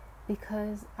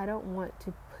because I don't want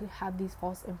to have these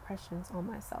false impressions on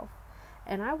myself.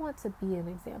 And I want to be an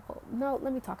example. No,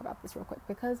 let me talk about this real quick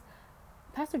because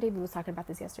Pastor David was talking about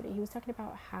this yesterday. He was talking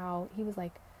about how he was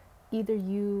like, either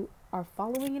you are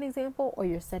following an example or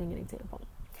you're setting an example.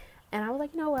 And I was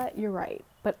like, you know what? You're right.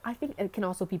 But I think it can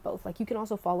also be both. Like, you can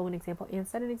also follow an example and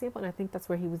set an example. And I think that's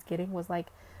where he was getting, was like,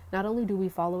 not only do we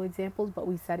follow examples, but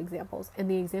we set examples. And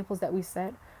the examples that we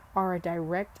set are a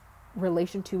direct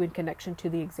relation to and connection to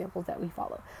the examples that we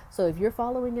follow. So if you're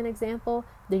following an example,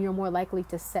 then you're more likely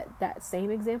to set that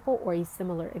same example or a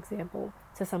similar example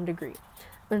to some degree.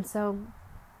 And so,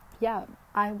 yeah,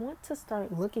 I want to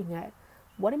start looking at,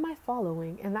 what am I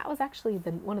following? And that was actually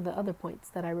one of the other points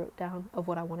that I wrote down of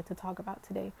what I wanted to talk about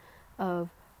today, of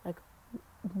like,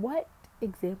 what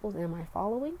examples am I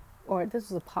following? or this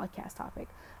was a podcast topic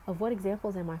of what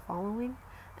examples am I following,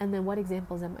 and then what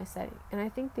examples am I setting. And I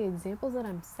think the examples that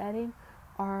I'm setting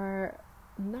are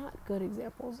not good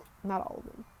examples, not all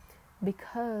of them,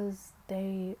 because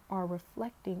they are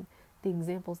reflecting the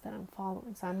examples that I'm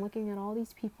following. So I'm looking at all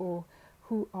these people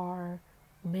who are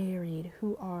married,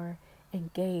 who are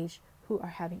engaged, who are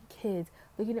having kids,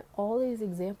 looking at all these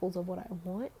examples of what I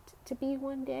want to be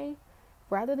one day,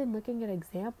 rather than looking at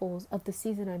examples of the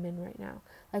season I'm in right now.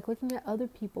 Like looking at other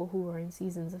people who are in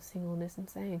seasons of singleness and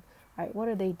saying, all right, what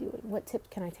are they doing? What tips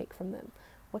can I take from them?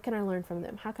 What can I learn from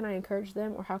them? How can I encourage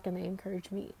them, or how can they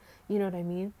encourage me? You know what I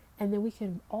mean? And then we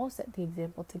can all set the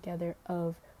example together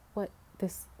of what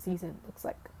this season looks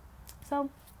like. So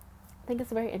I think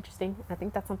it's very interesting. I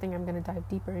think that's something I'm going to dive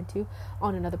deeper into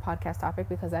on another podcast topic,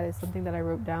 because that is something that I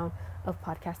wrote down of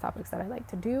podcast topics that I like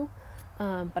to do.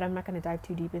 But I'm not going to dive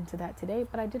too deep into that today.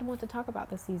 But I did want to talk about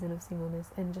the season of singleness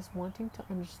and just wanting to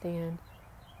understand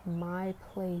my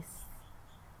place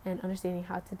and understanding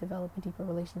how to develop a deeper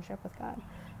relationship with God.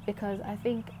 Because I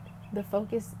think the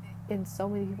focus in so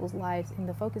many people's lives, and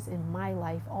the focus in my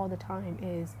life all the time,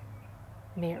 is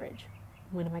marriage.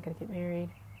 When am I going to get married?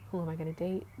 Who am I going to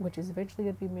date, which is eventually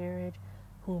going to be marriage?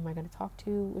 Who am I going to talk to,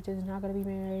 which is not going to be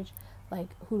marriage? Like,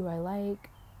 who do I like,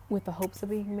 with the hopes of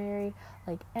being married?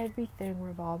 Like, everything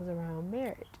revolves around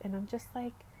marriage. And I'm just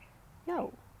like,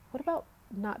 yo, what about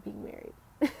not being married?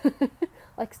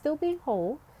 Like, still being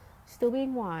whole, still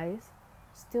being wise,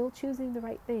 still choosing the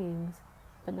right things,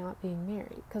 but not being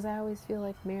married. Because I always feel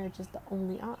like marriage is the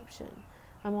only option.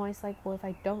 I'm always like, well, if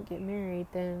I don't get married,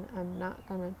 then I'm not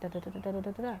gonna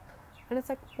da-da-da-da-da-da-da-da. And it's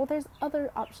like, well, there's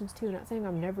other options too. Not saying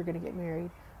I'm never gonna get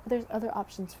married, but there's other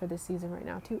options for this season right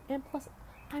now too. And plus,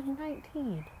 I'm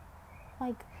 19.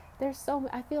 Like,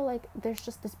 I feel like there's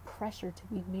just this pressure to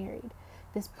be married.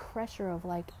 This pressure of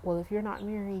like, well, if you're not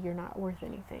married, you're not worth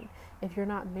anything. If you're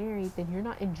not married, then you're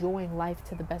not enjoying life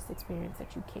to the best experience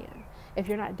that you can. If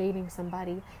you're not dating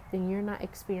somebody, then you're not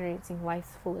experiencing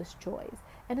life's fullest joys.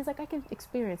 And it's like, I can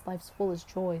experience life's fullest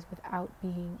joys without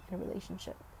being in a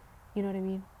relationship. You know what I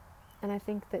mean? And I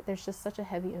think that there's just such a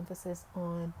heavy emphasis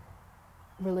on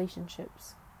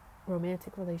relationships,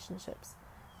 romantic relationships,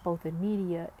 both in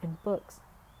media and books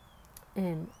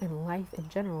and in life in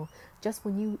general. Just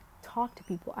when you talk to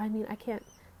people, I mean, I can't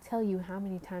tell you how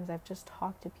many times I've just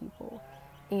talked to people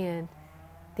and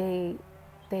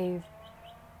they've,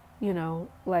 you know,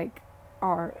 like,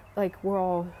 are like, we're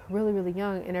all really, really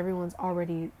young and everyone's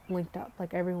already linked up.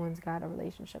 Like, everyone's got a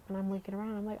relationship, and I'm looking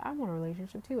around, I'm like, I want a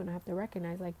relationship too. And I have to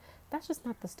recognize, like, that's just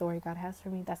not the story God has for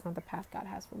me. That's not the path God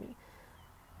has for me.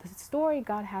 The story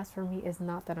God has for me is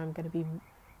not that I'm going to be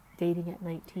dating at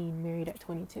 19, married at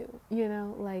 22, you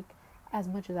know, like, as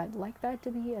much as I'd like that to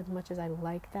be, as much as I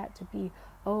like that to be,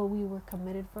 oh, we were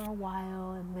committed for a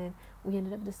while and then we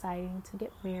ended up deciding to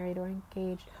get married or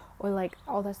engaged, or like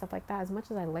all that stuff like that. As much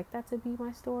as I like that to be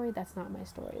my story, that's not my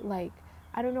story. Like,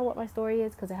 I don't know what my story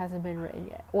is because it hasn't been written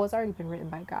yet. Well, it's already been written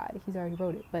by God. He's already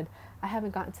wrote it, but I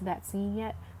haven't gotten to that scene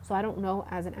yet. So I don't know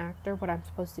as an actor what I'm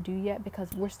supposed to do yet,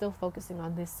 because we're still focusing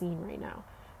on this scene right now.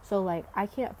 So, like, I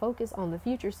can't focus on the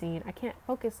future scene. I can't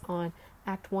focus on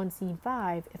Act 1, Scene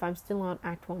 5 if I'm still on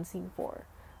Act 1, Scene 4.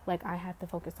 Like, I have to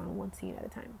focus on one scene at a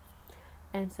time.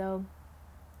 And so,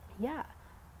 yeah,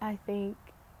 I think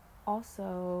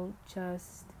also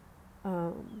just,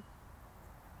 I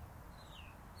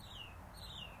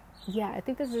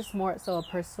think this is just more so a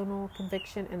personal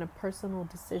conviction and a personal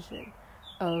decision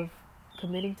of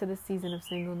committing to the season of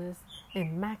singleness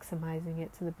and maximizing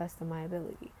it to the best of my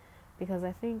ability. Because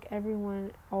I think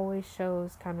everyone always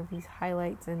shows kind of these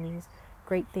highlights and these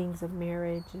great things of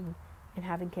marriage and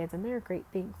having kids. And there are great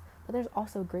things. But there's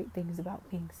also great things about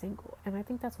being single. And I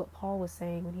think that's what Paul was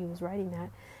saying when he was writing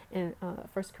that in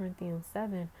 1 Corinthians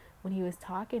 7. When he was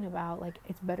talking about, like,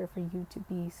 it's better for you to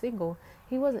be single.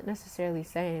 He wasn't necessarily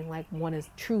saying, like, one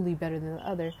is truly better than the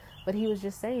other. But he was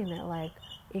just saying that, like,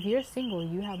 if you're single,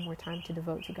 you have more time to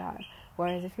devote to God.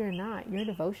 Whereas if you're not, your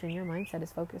devotion, your mindset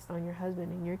is focused on your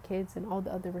husband and your kids and all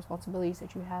the other responsibilities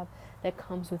that you have that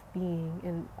comes with being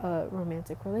in a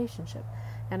romantic relationship.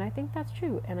 And I think that's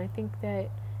true. And I think that,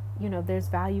 you know, there's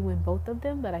value in both of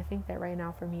them. But I think that right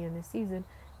now for me in this season,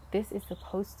 this is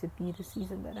supposed to be the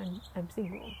season that I'm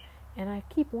single. And I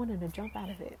keep wanting to jump out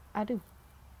of it. I do.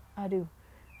 I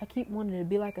keep wanting to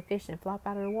be like a fish and flop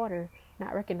out of the water,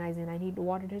 not recognizing I need the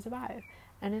water to survive.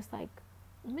 And it's like,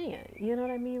 man, you know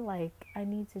what I mean? Like, I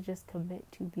need to just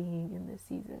commit to being in this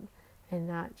season and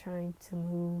not trying to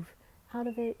move out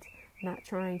of it not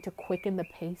trying to quicken the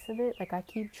pace of it. Like I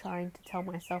keep trying to tell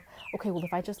myself, okay, well,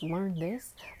 if I just learn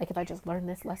this, like if I just learn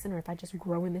this lesson, or if I just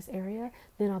grow in this area,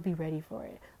 then I'll be ready for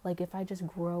it. Like if I just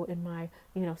grow in my,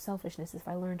 selfishness, if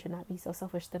I learn to not be so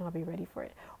selfish, then I'll be ready for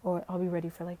it. Or I'll be ready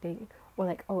for like dating. Or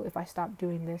like, oh, if I stop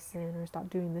doing this sin or stop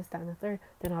doing this, that, and the third,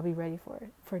 then I'll be ready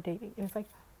for dating. And it's like,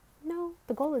 no,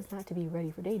 the goal is not to be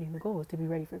ready for dating. The goal is to be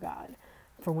ready for God,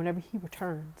 for whenever He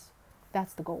returns.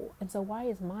 That's the goal. And so why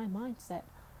is my mindset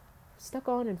stuck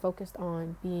on and focused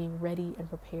on being ready and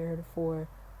prepared for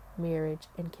marriage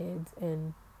and kids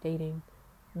and dating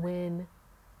when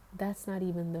that's not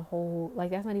even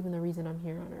that's not even the reason I'm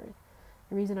here on earth.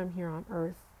 The reason I'm here on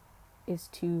earth is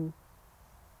to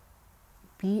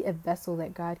be a vessel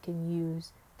that God can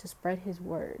use to spread His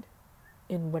word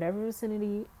in whatever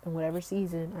vicinity and whatever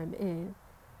season I'm in,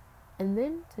 and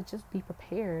then to just be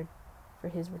prepared for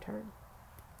His return.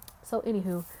 So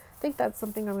anywho, I think that's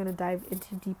something I'm going to dive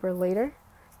into deeper later.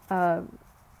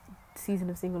 Season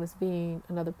of singleness being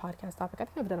another podcast topic. I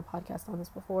think I've done a podcast on this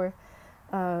before.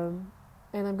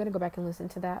 And I'm going to go back and listen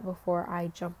to that before I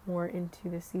jump more into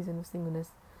this season of singleness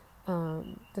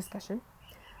discussion.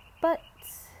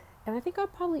 And I think I'll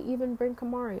probably even bring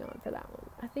Kamari on for that one.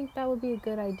 I think that would be a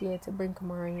good idea to bring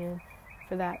Kamari in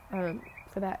for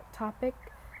that topic.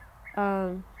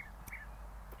 And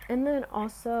then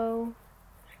also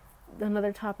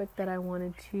another topic that I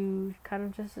wanted to kind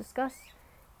of just discuss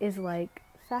is like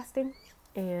fasting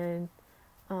and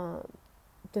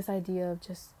this idea of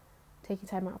just taking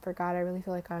time out for God. I really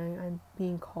feel like I'm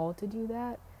being called to do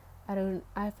that.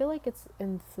 I feel like it's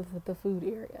in the food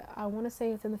area. I want to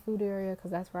say it's in the food area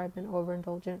because that's where I've been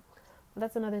overindulgent. But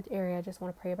that's another area I just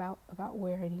want to pray about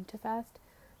where I need to fast.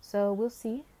 So we'll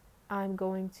see. I'm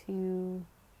going to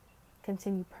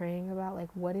continue praying about like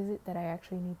what is it that I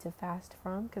actually need to fast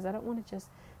from, because I don't want to just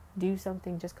do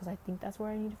something just because I think that's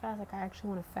where I need to fast. Like I actually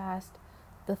want to fast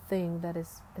the thing that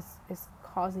is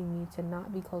causing me to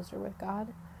not be closer with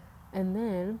God. And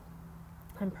then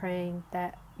I'm praying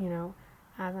that,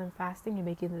 as I'm fasting and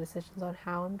making the decisions on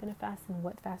how I'm going to fast and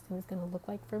what fasting is going to look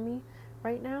like for me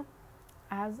right now,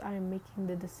 as I'm making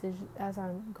the decision, as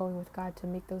I'm going with God to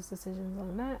make those decisions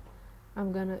on that,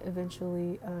 I'm going to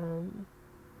eventually,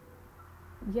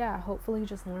 hopefully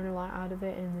just learn a lot out of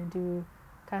it and then do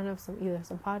kind of either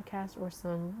some podcasts or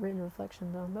some written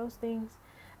reflections on those things.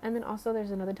 And then also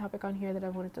there's another topic on here that I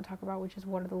wanted to talk about, which is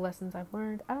what are the lessons I've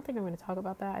learned. I don't think I'm going to talk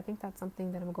about that. I think that's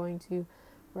something that I'm going to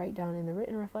write down in the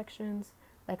written reflections.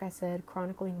 Like I said,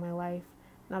 chronicling my life,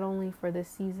 not only for this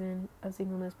season of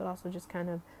singleness, but also just kind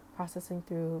of processing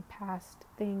through past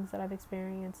things that I've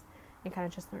experienced and kind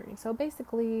of just learning. So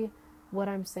basically what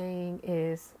I'm saying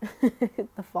is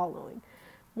the following.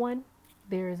 1,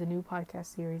 there is a new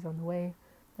podcast series on the way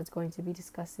that's going to be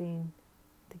discussing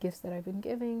the gifts that I've been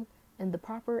giving and the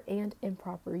proper and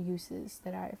improper uses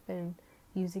that I've been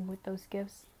using with those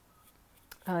gifts.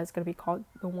 It's going to be called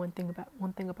the One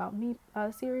Thing About Me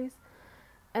series.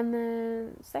 And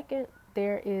then second,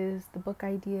 there is the book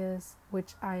ideas,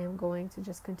 which I am going to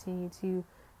just continue to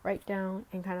write down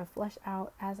and kind of flesh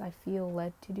out as I feel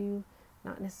led to do,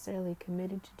 not necessarily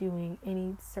committed to doing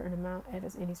any certain amount at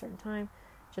any certain time,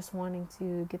 just wanting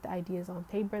to get the ideas on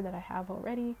paper that I have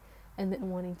already, and then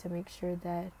wanting to make sure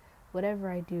that whatever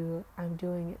I do, I'm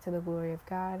doing it to the glory of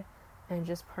God, and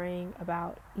just praying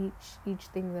about each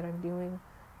thing that I'm doing,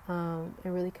 and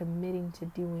really committing to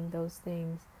doing those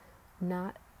things,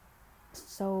 not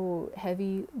so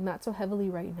heavily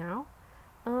right now,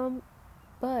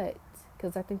 but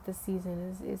because I think this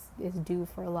season is due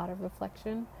for a lot of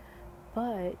reflection,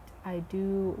 but I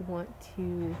do want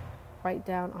to write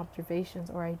down observations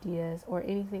or ideas or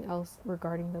anything else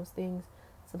regarding those things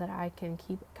so that I can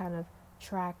keep kind of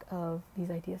track of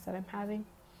these ideas that I'm having.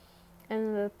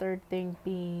 And the third thing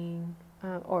being,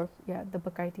 the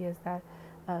book ideas that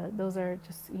those are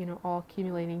just, all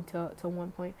accumulating to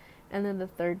one point. And then the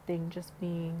third thing just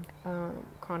being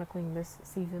chronicling this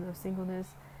season of singleness,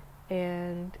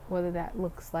 and whether that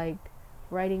looks like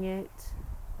writing it,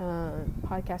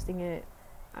 podcasting it,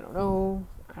 I don't know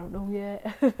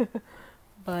yet.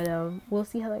 But we'll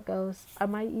see how that goes. I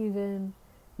might even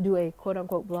do a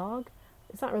quote-unquote blog.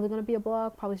 It's not really going to be a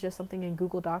blog, probably just something in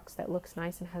Google Docs that looks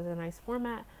nice and has a nice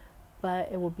format, but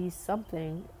it will be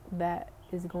something that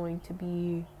is going to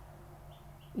be,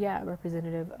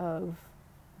 representative of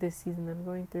this season that I'm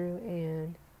going through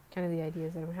and kind of the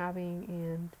ideas that I'm having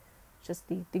and just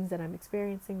the things that I'm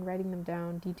experiencing, writing them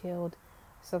down detailed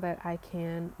so that I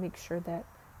can make sure that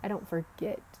I don't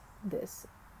forget this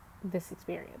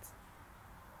experience.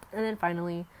 And then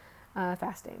finally,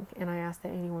 fasting. And I ask that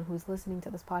anyone who's listening to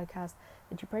this podcast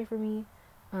that you pray for me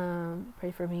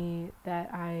Pray for me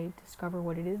that I discover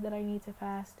what it is that I need to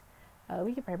fast.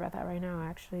 We can pray about that right now,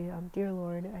 actually. Dear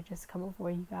Lord, I just come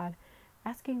before you, God,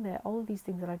 asking that all of these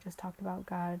things that I just talked about,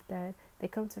 God, that they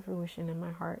come to fruition in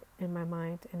my heart, in my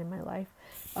mind, and in my life.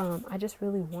 I just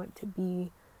really want to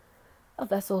be a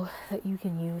vessel that you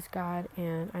can use, God.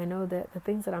 And I know that the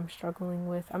things that I'm struggling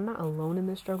with, I'm not alone in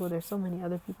this struggle. There's so many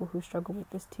other people who struggle with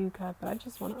this too, God. But I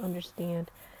just want to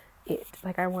understand it.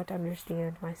 Like, I want to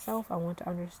understand myself. I want to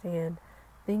understand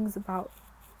things about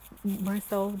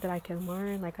myself that I can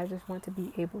learn. Like, I just want to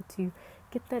be able to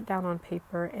get that down on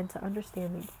paper and to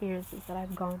understand the experiences that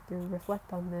I've gone through,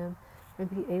 reflect on them, and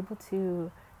be able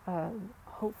to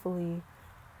hopefully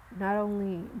not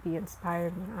only be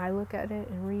inspired when I look at it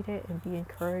and read it and be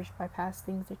encouraged by past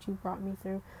things that you brought me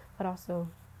through, but also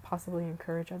possibly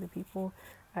encourage other people.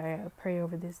 I pray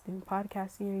over this new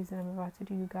podcast series that I'm about to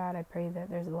do, God. I pray that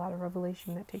there's a lot of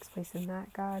revelation that takes place in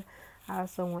that, God. I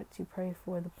also want to pray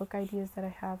for the book ideas that I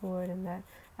have, Lord, and that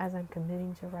as I'm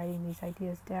committing to writing these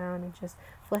ideas down and just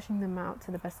fleshing them out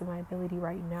to the best of my ability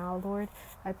right now, Lord,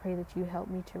 I pray that you help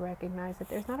me to recognize that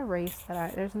there's not a race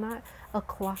there's not a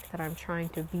clock that I'm trying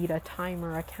to beat, a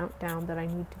timer, a countdown that I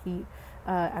need to beat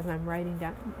as I'm writing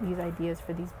down these ideas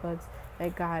for these books.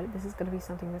 That, God, this is going to be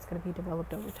something that's going to be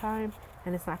developed over time,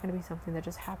 and it's not going to be something that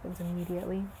just happens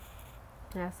immediately.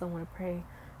 I also want to pray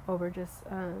over just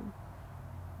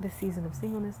this season of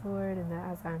singleness, Lord, and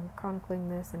that as I'm chronicling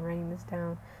this and writing this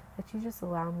down, that you just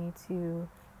allow me to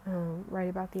write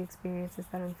about the experiences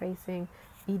that I'm facing,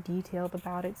 be detailed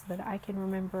about it so that I can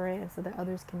remember it and so that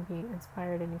others can be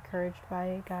inspired and encouraged by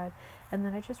it, God. And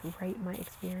that I just write my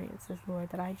experiences,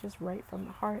 Lord, that I just write from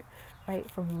the heart,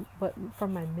 write from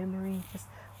my memory, just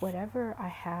whatever I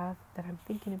have that I'm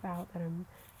thinking about,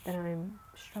 that I'm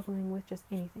struggling with, just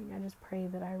anything. I just pray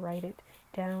that I write it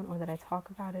down, or that I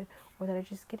talk about it, or that I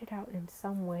just get it out in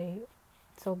some way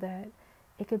so that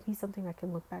it could be something I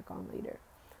can look back on later.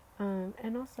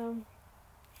 And also,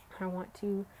 I want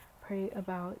to pray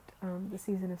about the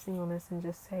season of singleness and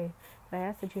just say that I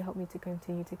ask that you help me to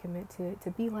continue to commit to it, to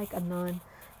be like a nun,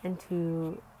 and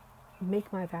to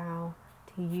make my vow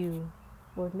to you,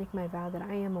 Lord, make my vow that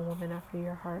I am a woman after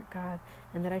your heart, God,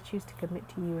 and that I choose to commit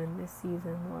to you in this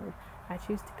season, Lord. I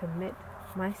choose to commit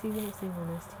my season of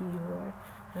singleness to you, Lord.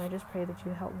 And I just pray that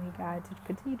you help me, God, to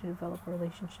continue to develop a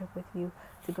relationship with you,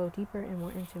 to go deeper and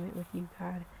more intimate with you,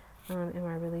 God, in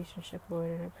my relationship,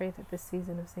 Lord. And I pray that this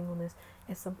season of singleness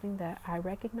is something that I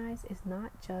recognize is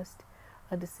not just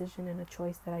a decision and a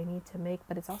choice that I need to make,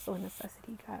 but it's also a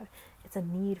necessity, God. It's a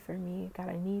need for me, God.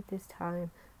 I need this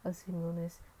time of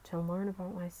singleness to learn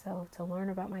about myself, to learn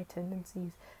about my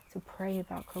tendencies, to pray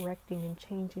about correcting and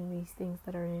changing these things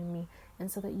that are in me,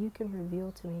 and so that you can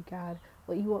reveal to me, God,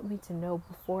 what you want me to know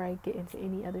before I get into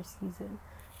any other season.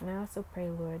 And I also pray,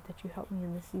 Lord, that you help me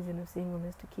in this season of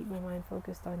singleness to keep my mind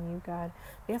focused on you, God.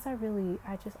 Because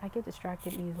I get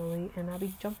distracted easily, and I'll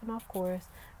be jumping off course,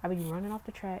 I'll be running off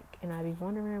the track, and I'll be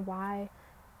wondering why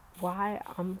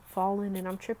I'm falling and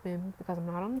I'm tripping because I'm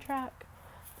not on the track.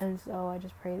 And so I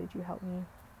just pray that you help me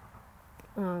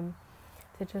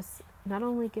to just not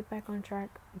only get back on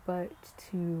track, but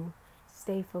to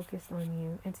stay focused on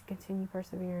you and to continue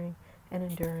persevering and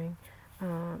enduring.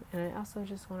 And I also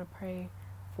just want to pray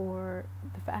for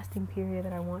the fasting period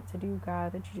that I want to do,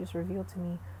 God, that you just reveal to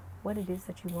me what it is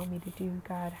that you want me to do,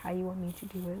 God, how you want me to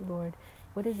do it, Lord.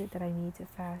 What is it that I need to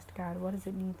fast, God? What does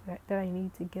it need that I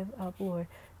need to give up, Lord,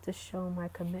 to show my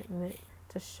commitment,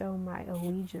 to show my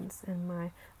allegiance and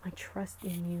my trust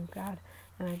in you, God.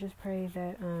 And I just pray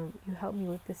that you help me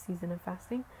with this season of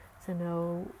fasting to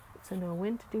know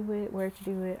when to do it, where to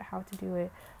do it, how to do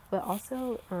it, but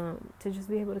also to just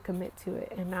be able to commit to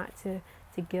it and not to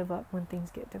give up when things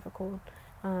get difficult.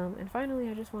 And finally,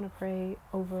 I just want to pray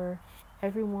over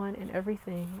everyone and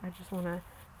everything. I just want to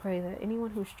pray that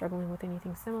anyone who's struggling with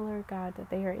anything similar, God, that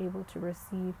they are able to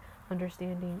receive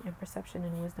understanding and perception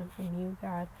and wisdom from you,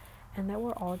 God, and that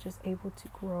we're all just able to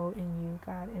grow in you,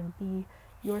 God, and be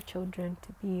your children,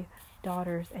 to be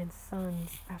daughters and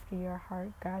sons after your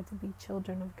heart, God, to be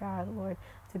children of God, Lord,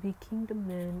 to be kingdom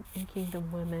men and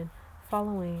kingdom women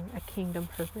following a kingdom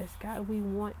purpose, God. We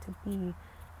want to be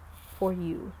for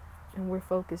you, and we're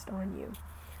focused on you.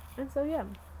 And so, yeah,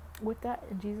 with that,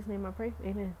 in Jesus' name I pray,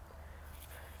 amen.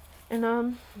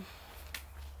 And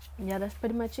yeah, that's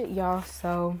pretty much it, y'all.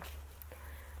 So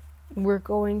we're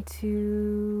going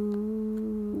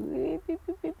to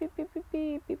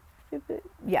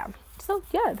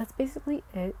that's basically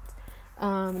it.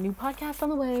 New podcast on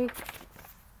the way.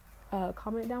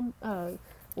 Comment down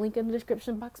Link in the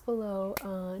description box below.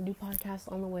 New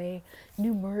podcast on the way.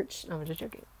 New merch. No, I'm just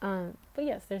joking. But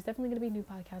yes, there's definitely going to be new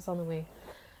podcasts on the way.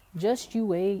 Just you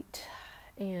wait.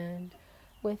 And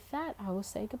with that, I will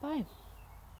say goodbye.